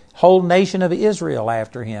the whole nation of Israel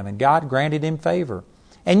after him, and God granted him favor.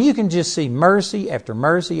 And you can just see mercy after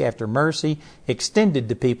mercy after mercy extended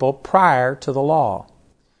to people prior to the law.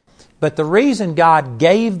 But the reason God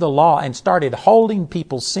gave the law and started holding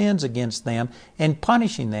people's sins against them and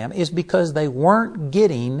punishing them is because they weren't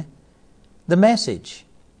getting the message.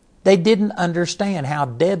 They didn't understand how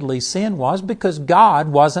deadly sin was because God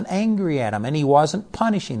wasn't angry at them and He wasn't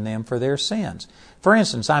punishing them for their sins. For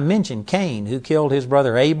instance, I mentioned Cain, who killed his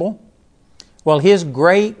brother Abel. Well, his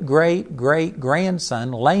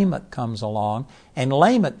great-great-great-grandson, Lamech, comes along, and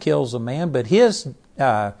Lamech kills a man, but his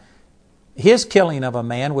killing of a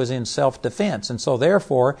man was in self-defense. And so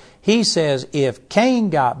therefore, he says, if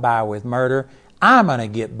Cain got by with murder, I'm going to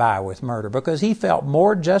get by with murder, because he felt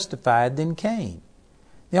more justified than Cain.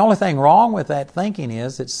 The only thing wrong with that thinking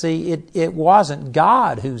is that, see, it wasn't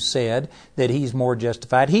God who said that he's more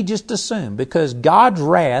justified. He just assumed, because God's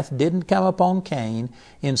wrath didn't come upon Cain.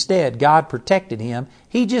 Instead, God protected him.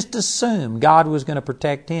 He just assumed God was going to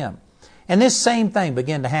protect him. And this same thing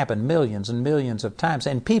began to happen millions and millions of times.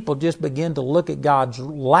 And people just begin to look at God's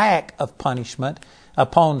lack of punishment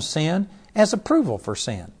upon sin as approval for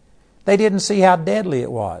sin. They didn't see how deadly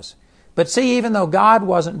it was. But see, even though God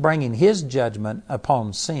wasn't bringing His judgment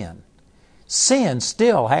upon sin, sin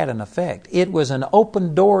still had an effect. It was an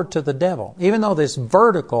open door to the devil. Even though this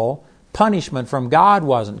vertical punishment from God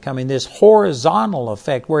wasn't coming, this horizontal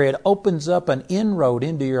effect where it opens up an inroad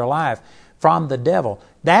into your life from the devil,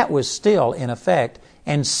 that was still in effect.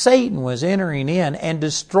 And Satan was entering in and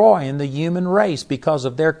destroying the human race because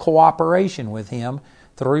of their cooperation with him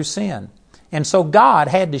through sin. And so God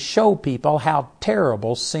had to show people how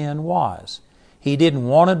terrible sin was. He didn't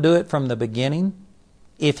want to do it from the beginning.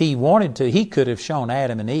 If He wanted to, He could have shown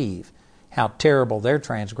Adam and Eve how terrible their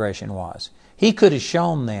transgression was. He could have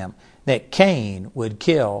shown them that Cain would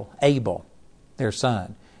kill Abel, their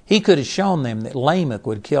son. He could have shown them that Lamech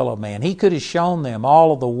would kill a man. He could have shown them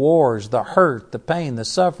all of the wars, the hurt, the pain, the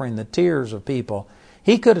suffering, the tears of people.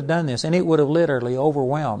 He could have done this, and it would have literally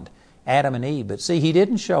overwhelmed Adam and Eve. But see, He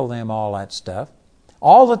didn't show them all that stuff.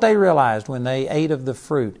 All that they realized when they ate of the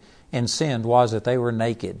fruit and sinned was that they were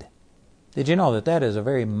naked. Did you know that that is a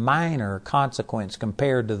very minor consequence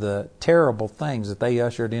compared to the terrible things that they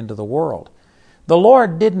ushered into the world? The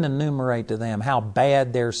Lord didn't enumerate to them how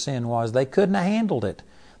bad their sin was. They couldn't have handled it.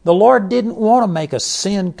 The Lord didn't want to make us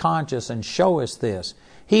sin conscious and show us this.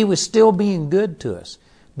 He was still being good to us.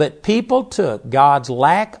 But people took God's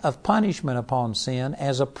lack of punishment upon sin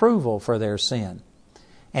as approval for their sin.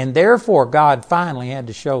 And therefore God finally had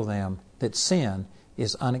to show them that sin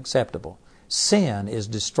is unacceptable. Sin is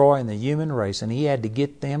destroying the human race, and He had to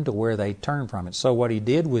get them to where they turn from it. So what He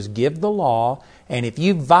did was give the law, and if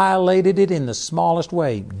you violated it in the smallest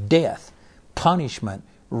way, death, punishment,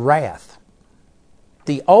 wrath.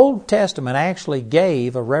 The Old Testament actually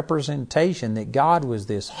gave a representation that God was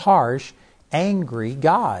this harsh, angry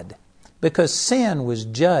God, because sin was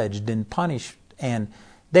judged and punished, and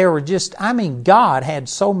there were God had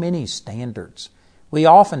so many standards. We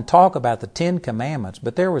often talk about the 10 Commandments,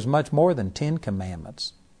 but there was much more than 10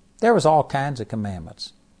 commandments. There was all kinds of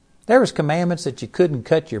commandments. There was commandments that you couldn't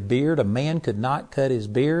cut your beard. A man could not cut his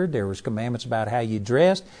beard. There was commandments about how you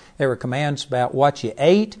dressed. There were commandments about what you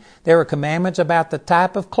ate. There were commandments about the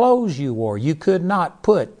type of clothes you wore. You could not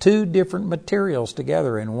put two different materials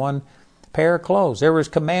together in one pair of clothes. There was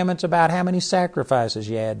commandments about how many sacrifices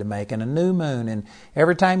you had to make, and a new moon, and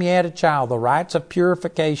every time you had a child, the rites of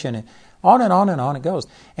purification, and on and on and on it goes.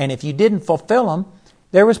 And if you didn't fulfill them,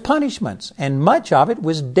 there was punishments, and much of it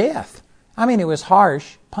was death. It was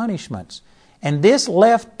harsh punishments. And this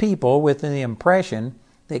left people with the impression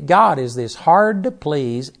that God is this hard to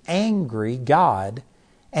please, angry God,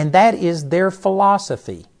 and that is their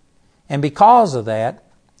philosophy. And because of that,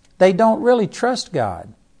 they don't really trust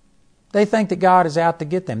God. They think that God is out to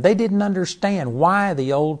get them. They didn't understand why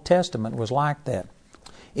the Old Testament was like that.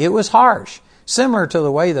 It was harsh. Similar to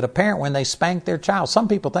the way that a parent, when they spank their child, some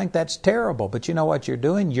people think that's terrible, but you know what you're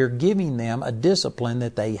doing? You're giving them a discipline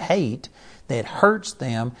that they hate, that hurts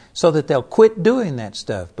them, so that they'll quit doing that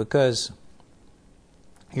stuff, because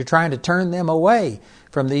you're trying to turn them away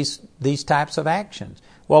from these types of actions.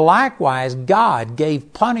 Well, likewise, God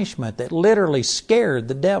gave punishment that literally scared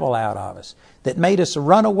the devil out of us, that made us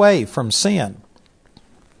run away from sin.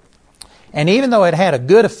 And even though it had a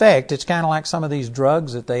good effect, it's kind of like some of these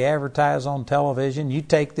drugs that they advertise on television. You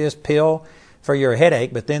take this pill for your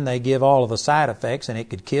headache, but then they give all of the side effects, and it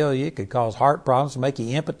could kill you. It could cause heart problems, make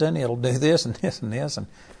you impotent. It'll do this and this and this. And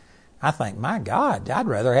I think, my God, I'd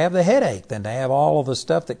rather have the headache than to have all of the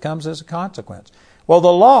stuff that comes as a consequence. Well,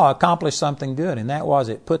 the law accomplished something good, and that was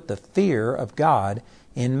it put the fear of God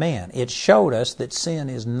in man. It showed us that sin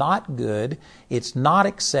is not good, it's not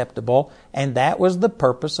acceptable, and that was the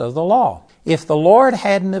purpose of the law. If the Lord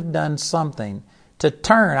hadn't have done something to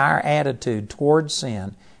turn our attitude towards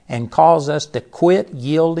sin and cause us to quit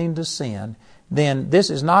yielding to sin, then this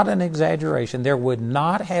is not an exaggeration. There would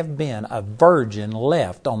not have been a virgin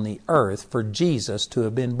left on the earth for Jesus to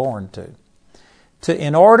have been born to.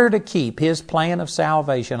 In order to keep His plan of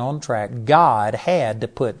salvation on track, God had to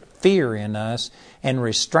put fear in us and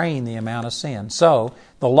restrain the amount of sin. So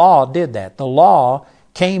the law did that. The law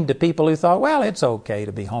came to people who thought, well, it's okay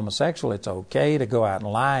to be homosexual, it's okay to go out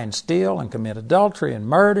and lie and steal and commit adultery and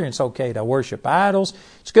murder, it's okay to worship idols,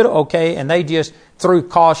 it's good, okay, and they just threw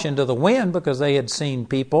caution to the wind because they had seen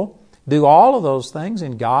people do all of those things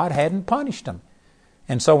and God hadn't punished them.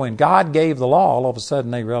 And so when God gave the law, all of a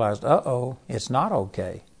sudden they realized, it's not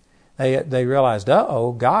okay. They realized,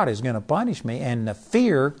 God is going to punish me, and the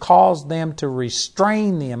fear caused them to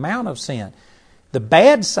restrain the amount of sin. The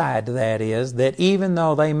bad side to that is that even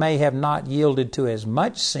though they may have not yielded to as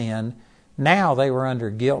much sin, now they were under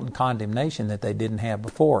guilt and condemnation that they didn't have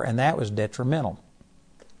before, and that was detrimental.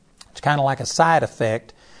 It's kind of like a side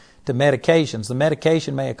effect to medications. The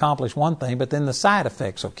medication may accomplish one thing, but then the side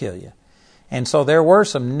effects will kill you. And so there were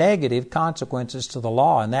some negative consequences to the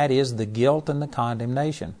law, and that is the guilt and the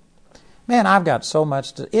condemnation. Man, I've got so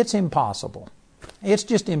much it's impossible. It's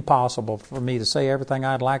just impossible for me to say everything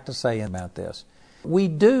I'd like to say about this. We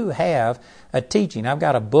do have a teaching. I've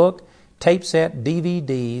got a book, tape set,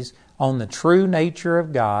 DVDs on the true nature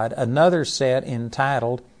of God, another set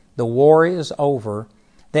entitled The War is Over,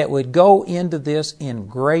 that would go into this in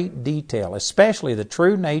great detail, especially the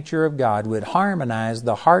true nature of God would harmonize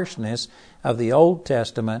the harshness of the Old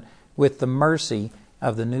Testament with the mercy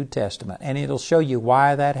of the New Testament. And it'll show you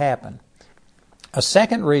why that happened. A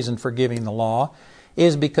second reason for giving the law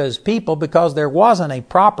is because there wasn't a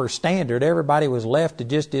proper standard, everybody was left to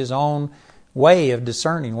just his own way of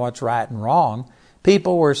discerning what's right and wrong.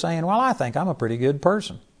 People were saying, well, I think I'm a pretty good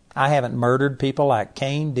person. I haven't murdered people like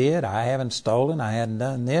Cain did. I haven't stolen. I hadn't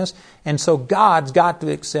done this. And so God's got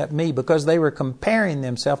to accept me, because they were comparing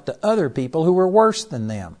themselves to other people who were worse than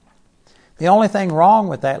them. The only thing wrong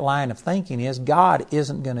with that line of thinking is God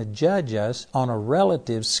isn't going to judge us on a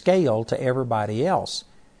relative scale to everybody else.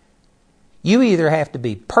 You either have to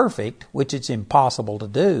be perfect, which it's impossible to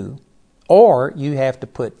do, or you have to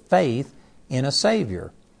put faith in a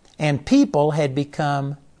Savior. And people had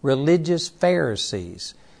become religious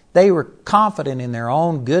Pharisees. They were confident in their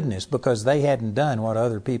own goodness because they hadn't done what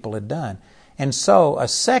other people had done. And so a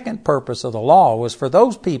second purpose of the law was for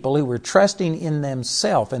those people who were trusting in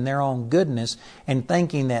themselves and their own goodness and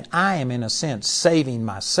thinking that I am, in a sense, saving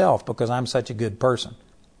myself because I'm such a good person.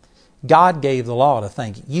 God gave the law to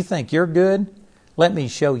think, you think you're good? Let me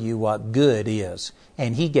show you what good is.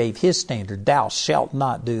 And He gave His standard, thou shalt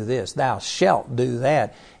not do this, thou shalt do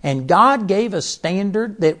that. And God gave a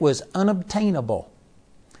standard that was unobtainable.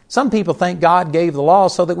 Some people think God gave the law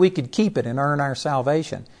so that we could keep it and earn our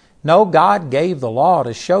salvation. No, God gave the law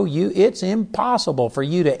to show you it's impossible for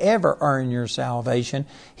you to ever earn your salvation.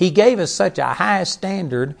 He gave us such a high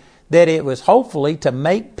standard that it was hopefully to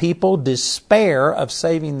make people despair of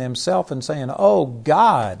saving themselves and saying, oh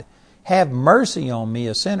God, have mercy on me,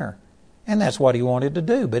 a sinner. And that's what He wanted to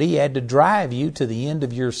do. But He had to drive you to the end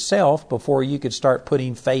of yourself before you could start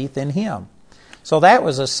putting faith in Him. So that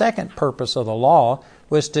was a second purpose of the law,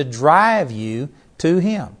 was to drive you to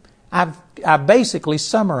Him. I basically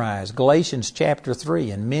summarized Galatians chapter 3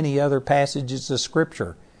 and many other passages of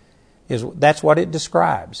Scripture. That's what it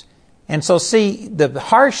describes. And so see, the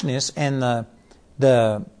harshness and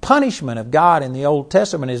the punishment of God in the Old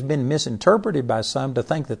Testament has been misinterpreted by some to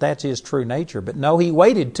think that that's His true nature. But no, He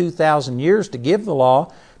waited 2,000 years to give the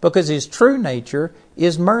law because His true nature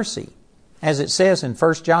is mercy. As it says in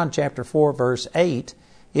 1 John chapter 4, verse 8,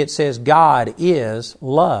 it says God is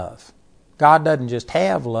love. God doesn't just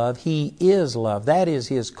have love, He is love. That is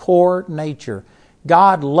His core nature.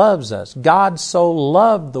 God loves us. God so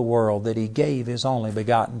loved the world that He gave His only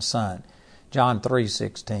begotten Son. John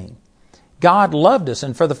 3:16. God loved us,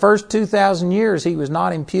 and for the first 2,000 years He was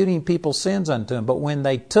not imputing people's sins unto Him. But when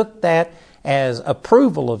they took that as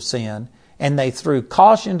approval of sin, and they threw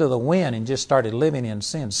caution to the wind and just started living in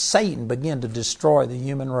sin, Satan began to destroy the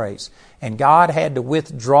human race. And God had to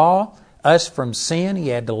withdraw us from sin. He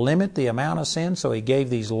had to limit the amount of sin, so He gave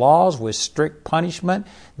these laws with strict punishment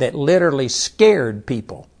that literally scared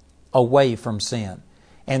people away from sin.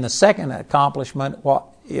 And the second accomplishment,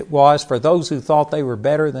 it was for those who thought they were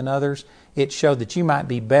better than others, it showed that you might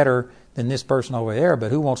be better than this person over there,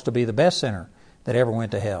 but who wants to be the best sinner that ever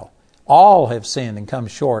went to hell? All have sinned and come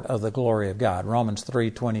short of the glory of God. Romans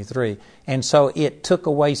 3:23. And so it took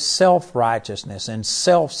away self-righteousness and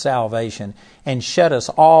self-salvation and shut us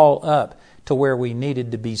all up to where we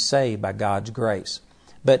needed to be saved by God's grace.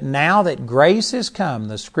 But now that grace has come,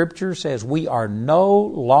 the Scripture says we are no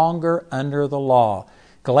longer under the law.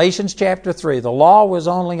 Galatians chapter 3, the law was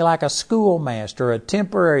only like a schoolmaster, a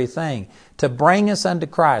temporary thing to bring us unto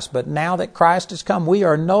Christ. But now that Christ has come, we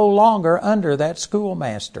are no longer under that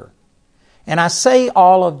schoolmaster. And I say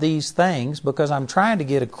all of these things because I'm trying to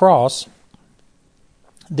get across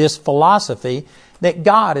this philosophy that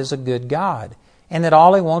God is a good God and that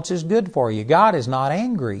all He wants is good for you. God is not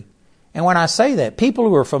angry. And when I say that, people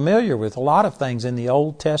who are familiar with a lot of things in the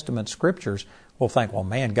Old Testament Scriptures will think, well,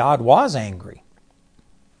 man, God was angry.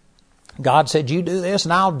 God said, you do this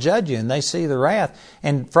and I'll judge you. And they see the wrath.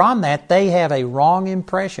 And from that, they have a wrong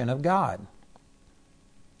impression of God.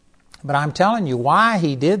 But I'm telling you why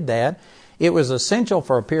He did that. It was essential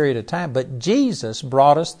for a period of time. But Jesus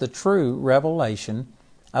brought us the true revelation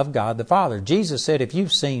of God the Father. Jesus said, if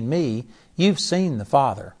you've seen me, you've seen the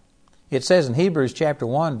Father. It says in Hebrews chapter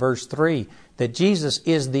 1, verse 3, that Jesus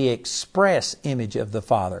is the express image of the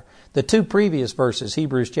Father. The two previous verses,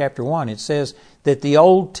 Hebrews chapter 1, it says that the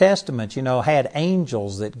Old Testament, had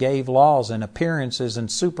angels that gave laws and appearances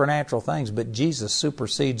and supernatural things, but Jesus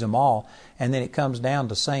supersedes them all. And then it comes down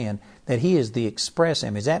to saying that He is the express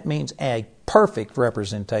image. That means a perfect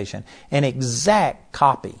representation, an exact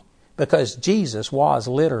copy, because Jesus was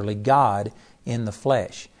literally God in the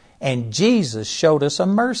flesh. And Jesus showed us a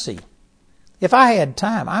mercy. If I had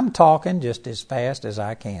time, I'm talking just as fast as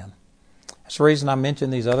I can. That's the reason I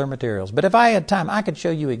mentioned these other materials. But if I had time, I could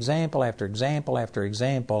show you example after example after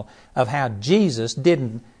example of how Jesus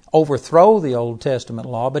didn't overthrow the Old Testament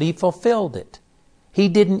law, but He fulfilled it. He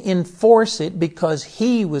didn't enforce it because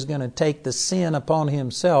He was going to take the sin upon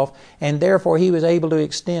Himself, and therefore He was able to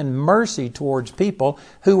extend mercy towards people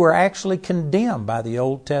who were actually condemned by the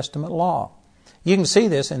Old Testament law. You can see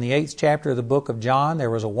this in the 8th chapter of the book of John.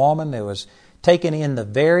 There was a woman that was taken in the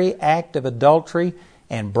very act of adultery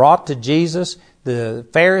and brought to Jesus. The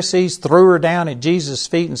Pharisees threw her down at Jesus'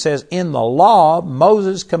 feet and says, in the law,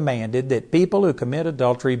 Moses commanded that people who commit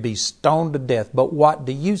adultery be stoned to death. But what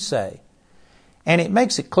do you say? And it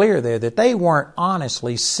makes it clear there that they weren't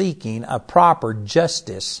honestly seeking a proper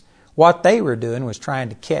justice. What they were doing was trying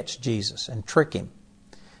to catch Jesus and trick Him.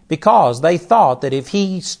 Because they thought that if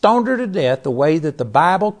He stoned her to death the way that the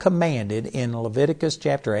Bible commanded in Leviticus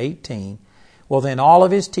chapter 18, well, then all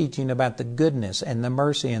of His teaching about the goodness and the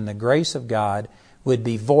mercy and the grace of God would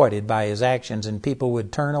be voided by His actions, and people would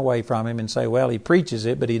turn away from Him and say, well, He preaches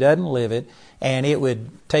it, but He doesn't live it, and it would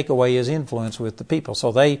take away His influence with the people.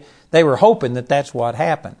 So they were hoping that that's what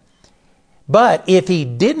happened. But if He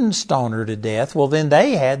didn't stone her to death, well, then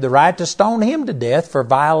they had the right to stone Him to death for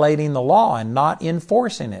violating the law and not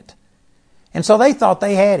enforcing it. And so they thought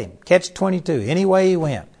they had Him. Catch 22. Any way He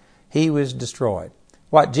went, He was destroyed.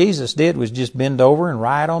 What Jesus did was just bend over and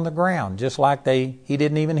write on the ground, just like He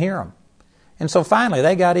didn't even hear them. And so finally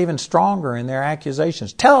they got even stronger in their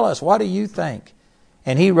accusations. Tell us, what do you think?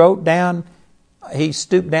 And He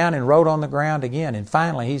stooped down and wrote on the ground again. And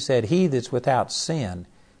finally He said, he that's without sin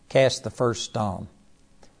cast the first stone.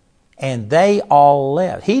 And they all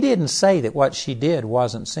left. He didn't say that what she did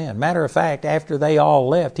wasn't sin. Matter of fact, after they all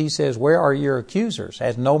left, He says, where are your accusers?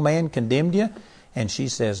 Has no man condemned you? And she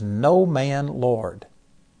says, no man, Lord.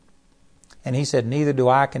 And He said, neither do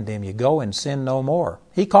I condemn you. Go and sin no more.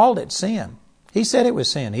 He called it sin. He said it was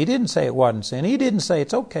sin. He didn't say it wasn't sin. He didn't say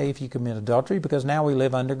it's okay if you commit adultery because now we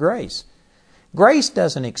live under grace. Grace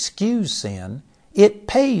doesn't excuse sin. It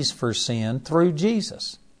pays for sin through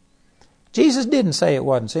Jesus. Jesus didn't say it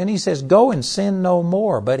wasn't sin. He says, go and sin no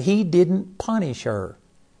more. But He didn't punish her.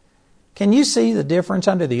 Can you see the difference?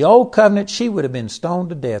 Under the old covenant, she would have been stoned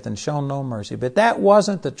to death and shown no mercy. But that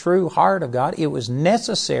wasn't the true heart of God. It was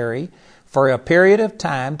necessary for a period of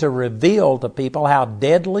time to reveal to people how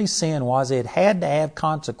deadly sin was. It had to have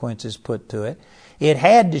consequences put to it. It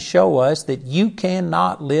had to show us that you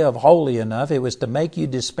cannot live holy enough. It was to make you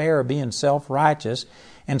despair of being self-righteous.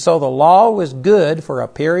 And so the law was good for a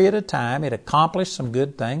period of time. It accomplished some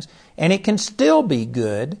good things. And it can still be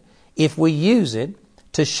good if we use it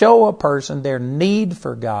to show a person their need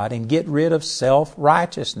for God and get rid of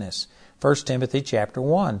self-righteousness. 1 Timothy chapter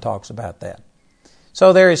 1 talks about that.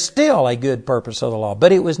 So there is still a good purpose of the law,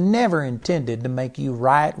 but it was never intended to make you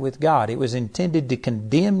right with God. It was intended to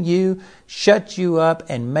condemn you, shut you up,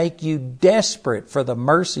 and make you desperate for the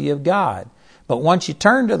mercy of God. But once you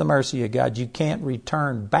turn to the mercy of God, you can't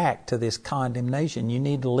return back to this condemnation. You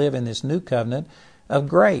need to live in this new covenant of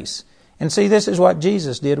grace. And see, this is what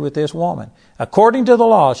Jesus did with this woman. According to the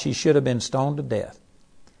law, she should have been stoned to death.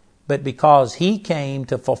 But because He came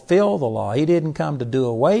to fulfill the law, He didn't come to do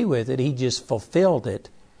away with it, He just fulfilled it.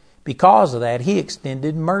 Because of that, He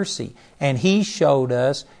extended mercy. And He showed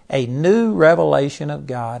us a new revelation of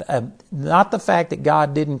God. Not the fact that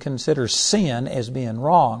God didn't consider sin as being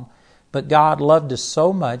wrong, but God loved us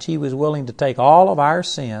so much He was willing to take all of our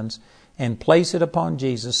sins and place it upon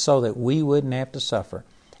Jesus so that we wouldn't have to suffer.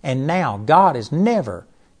 And now God is never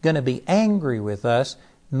going to be angry with us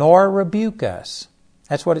nor rebuke us.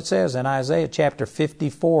 That's what it says in Isaiah chapter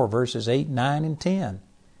 54, verses 8, 9, and 10.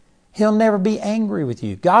 He'll never be angry with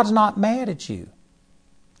you. God's not mad at you.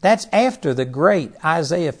 That's after the great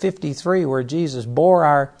Isaiah 53, where Jesus bore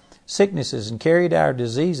our sicknesses and carried our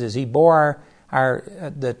diseases. He bore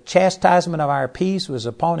the chastisement of our peace was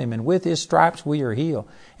upon Him, and with His stripes we are healed.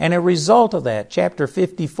 And a result of that, chapter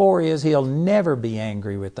 54 is He'll never be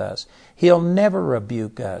angry with us. He'll never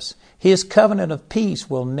rebuke us. His covenant of peace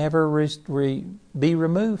will never be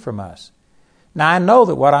removed from us. Now, I know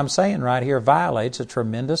that what I'm saying right here violates a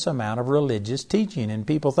tremendous amount of religious teaching, and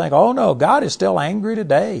people think, oh no, God is still angry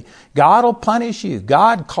today. God will punish you.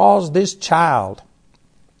 God caused this child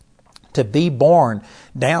to be born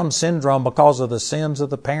Down syndrome because of the sins of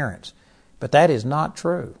the parents. But that is not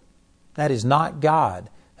true. That is not God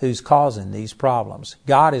who's causing these problems.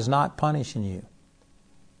 God is not punishing you.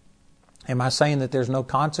 Am I saying that there's no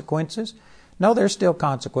consequences? No, there's still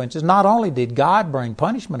consequences. Not only did God bring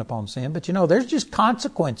punishment upon sin, but there's just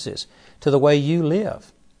consequences to the way you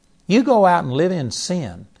live. You go out and live in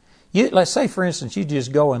sin. Let's say, for instance, you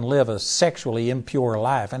just go and live a sexually impure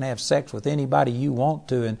life and have sex with anybody you want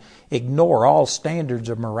to and ignore all standards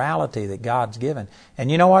of morality that God's given. And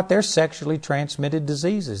you know what? There's sexually transmitted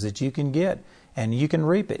diseases that you can get, and you can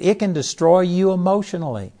reap it. It can destroy you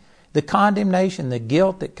emotionally. The condemnation, the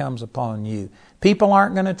guilt that comes upon you. People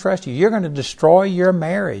aren't going to trust you. You're going to destroy your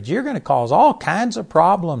marriage. You're going to cause all kinds of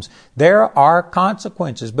problems. There are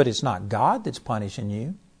consequences, but it's not God that's punishing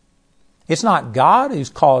you. It's not God who's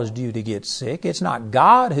caused you to get sick. It's not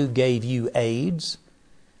God who gave you AIDS.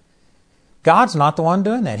 God's not the one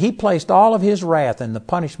doing that. He placed all of His wrath and the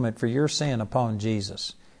punishment for your sin upon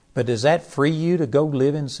Jesus. But does that free you to go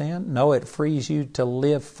live in sin? No, it frees you to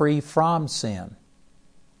live free from sin.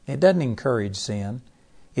 It doesn't encourage sin.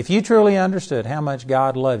 If you truly understood how much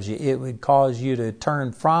God loves you, it would cause you to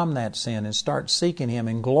turn from that sin and start seeking Him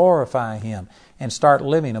and glorify Him and start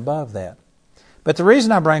living above that. But the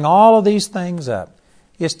reason I bring all of these things up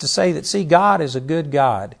is to say that, see, God is a good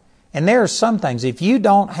God. And there are some things, if you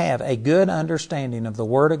don't have a good understanding of the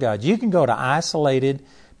Word of God, you can go to isolated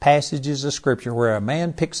passages of Scripture where a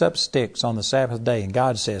man picks up sticks on the Sabbath day and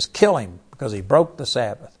God says, kill him because he broke the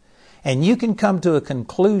Sabbath. And you can come to a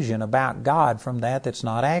conclusion about God from that that's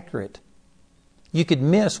not accurate. You could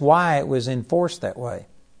miss why it was enforced that way.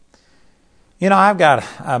 I've got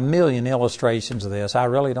a million illustrations of this. I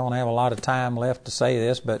really don't have a lot of time left to say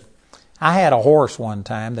this, but I had a horse one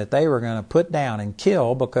time that they were going to put down and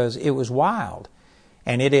kill because it was wild.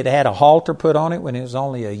 And it had had a halter put on it when it was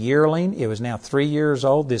only a yearling. It was now 3 years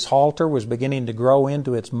old. This halter was beginning to grow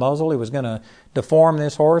into its muzzle. It was going to deform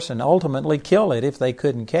this horse and ultimately kill it if they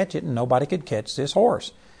couldn't catch it, and nobody could catch this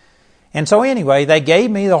horse. And so anyway, they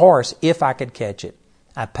gave me the horse if I could catch it.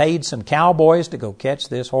 I paid some cowboys to go catch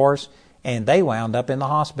this horse, and they wound up in the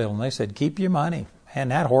hospital. And they said, keep your money, and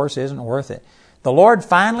that horse isn't worth it. The Lord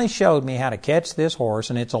finally showed me how to catch this horse,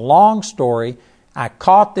 and it's a long story. I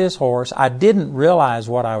caught this horse. I didn't realize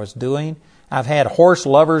what I was doing. I've had horse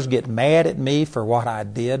lovers get mad at me for what I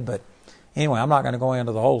did, but anyway, I'm not going to go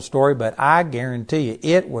into the whole story, but I guarantee you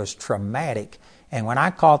it was traumatic. And when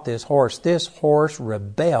I caught this horse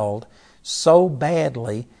rebelled so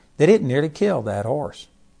badly that it nearly killed that horse.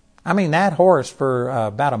 I mean, that horse for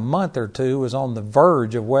about a month or two was on the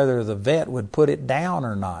verge of whether the vet would put it down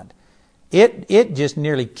or not. It just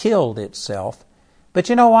nearly killed itself. But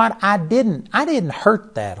you know what? I didn't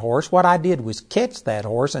hurt that horse. What I did was catch that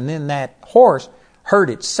horse, and then that horse hurt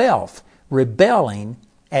itself, rebelling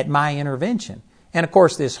at my intervention. And of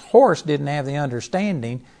course, this horse didn't have the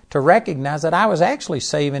understanding to recognize that I was actually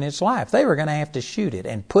saving its life. They were going to have to shoot it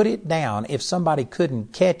and put it down if somebody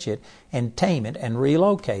couldn't catch it and tame it and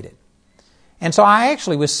relocate it. And so I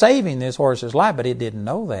actually was saving this horse's life, but it didn't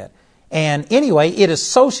know that. And anyway, it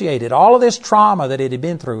associated all of this trauma that it had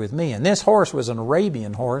been through with me. And this horse was an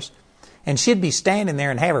Arabian horse. And she'd be standing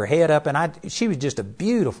there and have her head up. And she was just a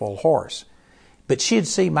beautiful horse. But she'd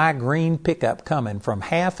see my green pickup coming from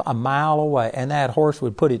half a mile away. And that horse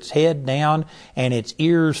would put its head down and its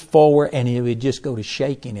ears forward. And it would just go to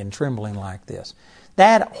shaking and trembling like this.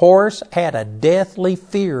 That horse had a deathly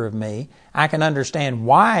fear of me. I can understand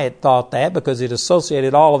why it thought that, because it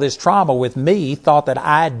associated all of this trauma with me, thought that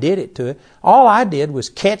I did it to it. All I did was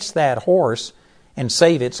catch that horse and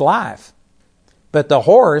save its life. But the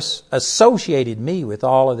horse associated me with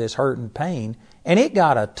all of this hurt and pain, and it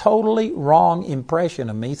got a totally wrong impression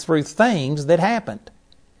of me through things that happened.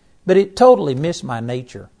 But it totally missed my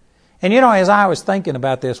nature. And as I was thinking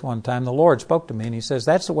about this one time, the Lord spoke to me and He says,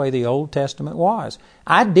 that's the way the Old Testament was.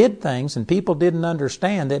 I did things and people didn't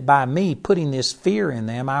understand that by me putting this fear in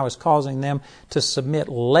them, I was causing them to submit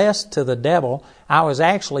less to the devil. I was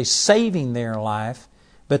actually saving their life,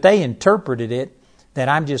 but they interpreted it that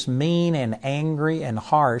I'm just mean and angry and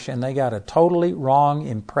harsh, and they got a totally wrong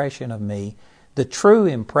impression of me. The true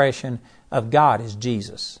impression of God is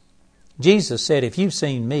Jesus. Jesus said, if you've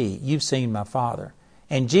seen me, you've seen my Father.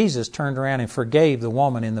 And Jesus turned around and forgave the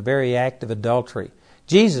woman in the very act of adultery.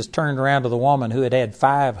 Jesus turned around to the woman who had had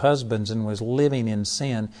 5 husbands and was living in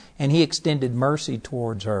sin, and He extended mercy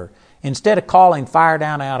towards her. Instead of calling fire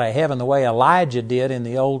down out of heaven the way Elijah did in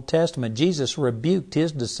the Old Testament, Jesus rebuked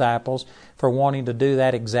His disciples for wanting to do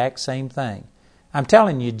that exact same thing. I'm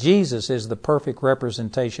telling you, Jesus is the perfect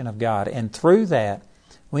representation of God, and through that,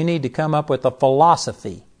 we need to come up with a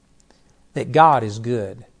philosophy that God is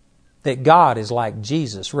good, that God is like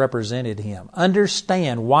Jesus represented Him.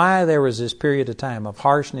 Understand why there was this period of time of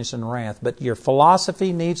harshness and wrath, but your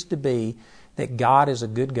philosophy needs to be that God is a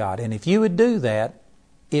good God. And if you would do that,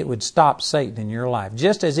 it would stop Satan in your life.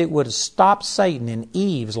 Just as it would have stopped Satan in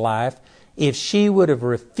Eve's life if she would have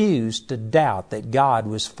refused to doubt that God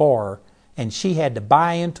was for her and she had to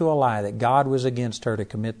buy into a lie that God was against her to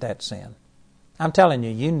commit that sin. I'm telling you,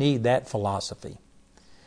 you need that philosophy.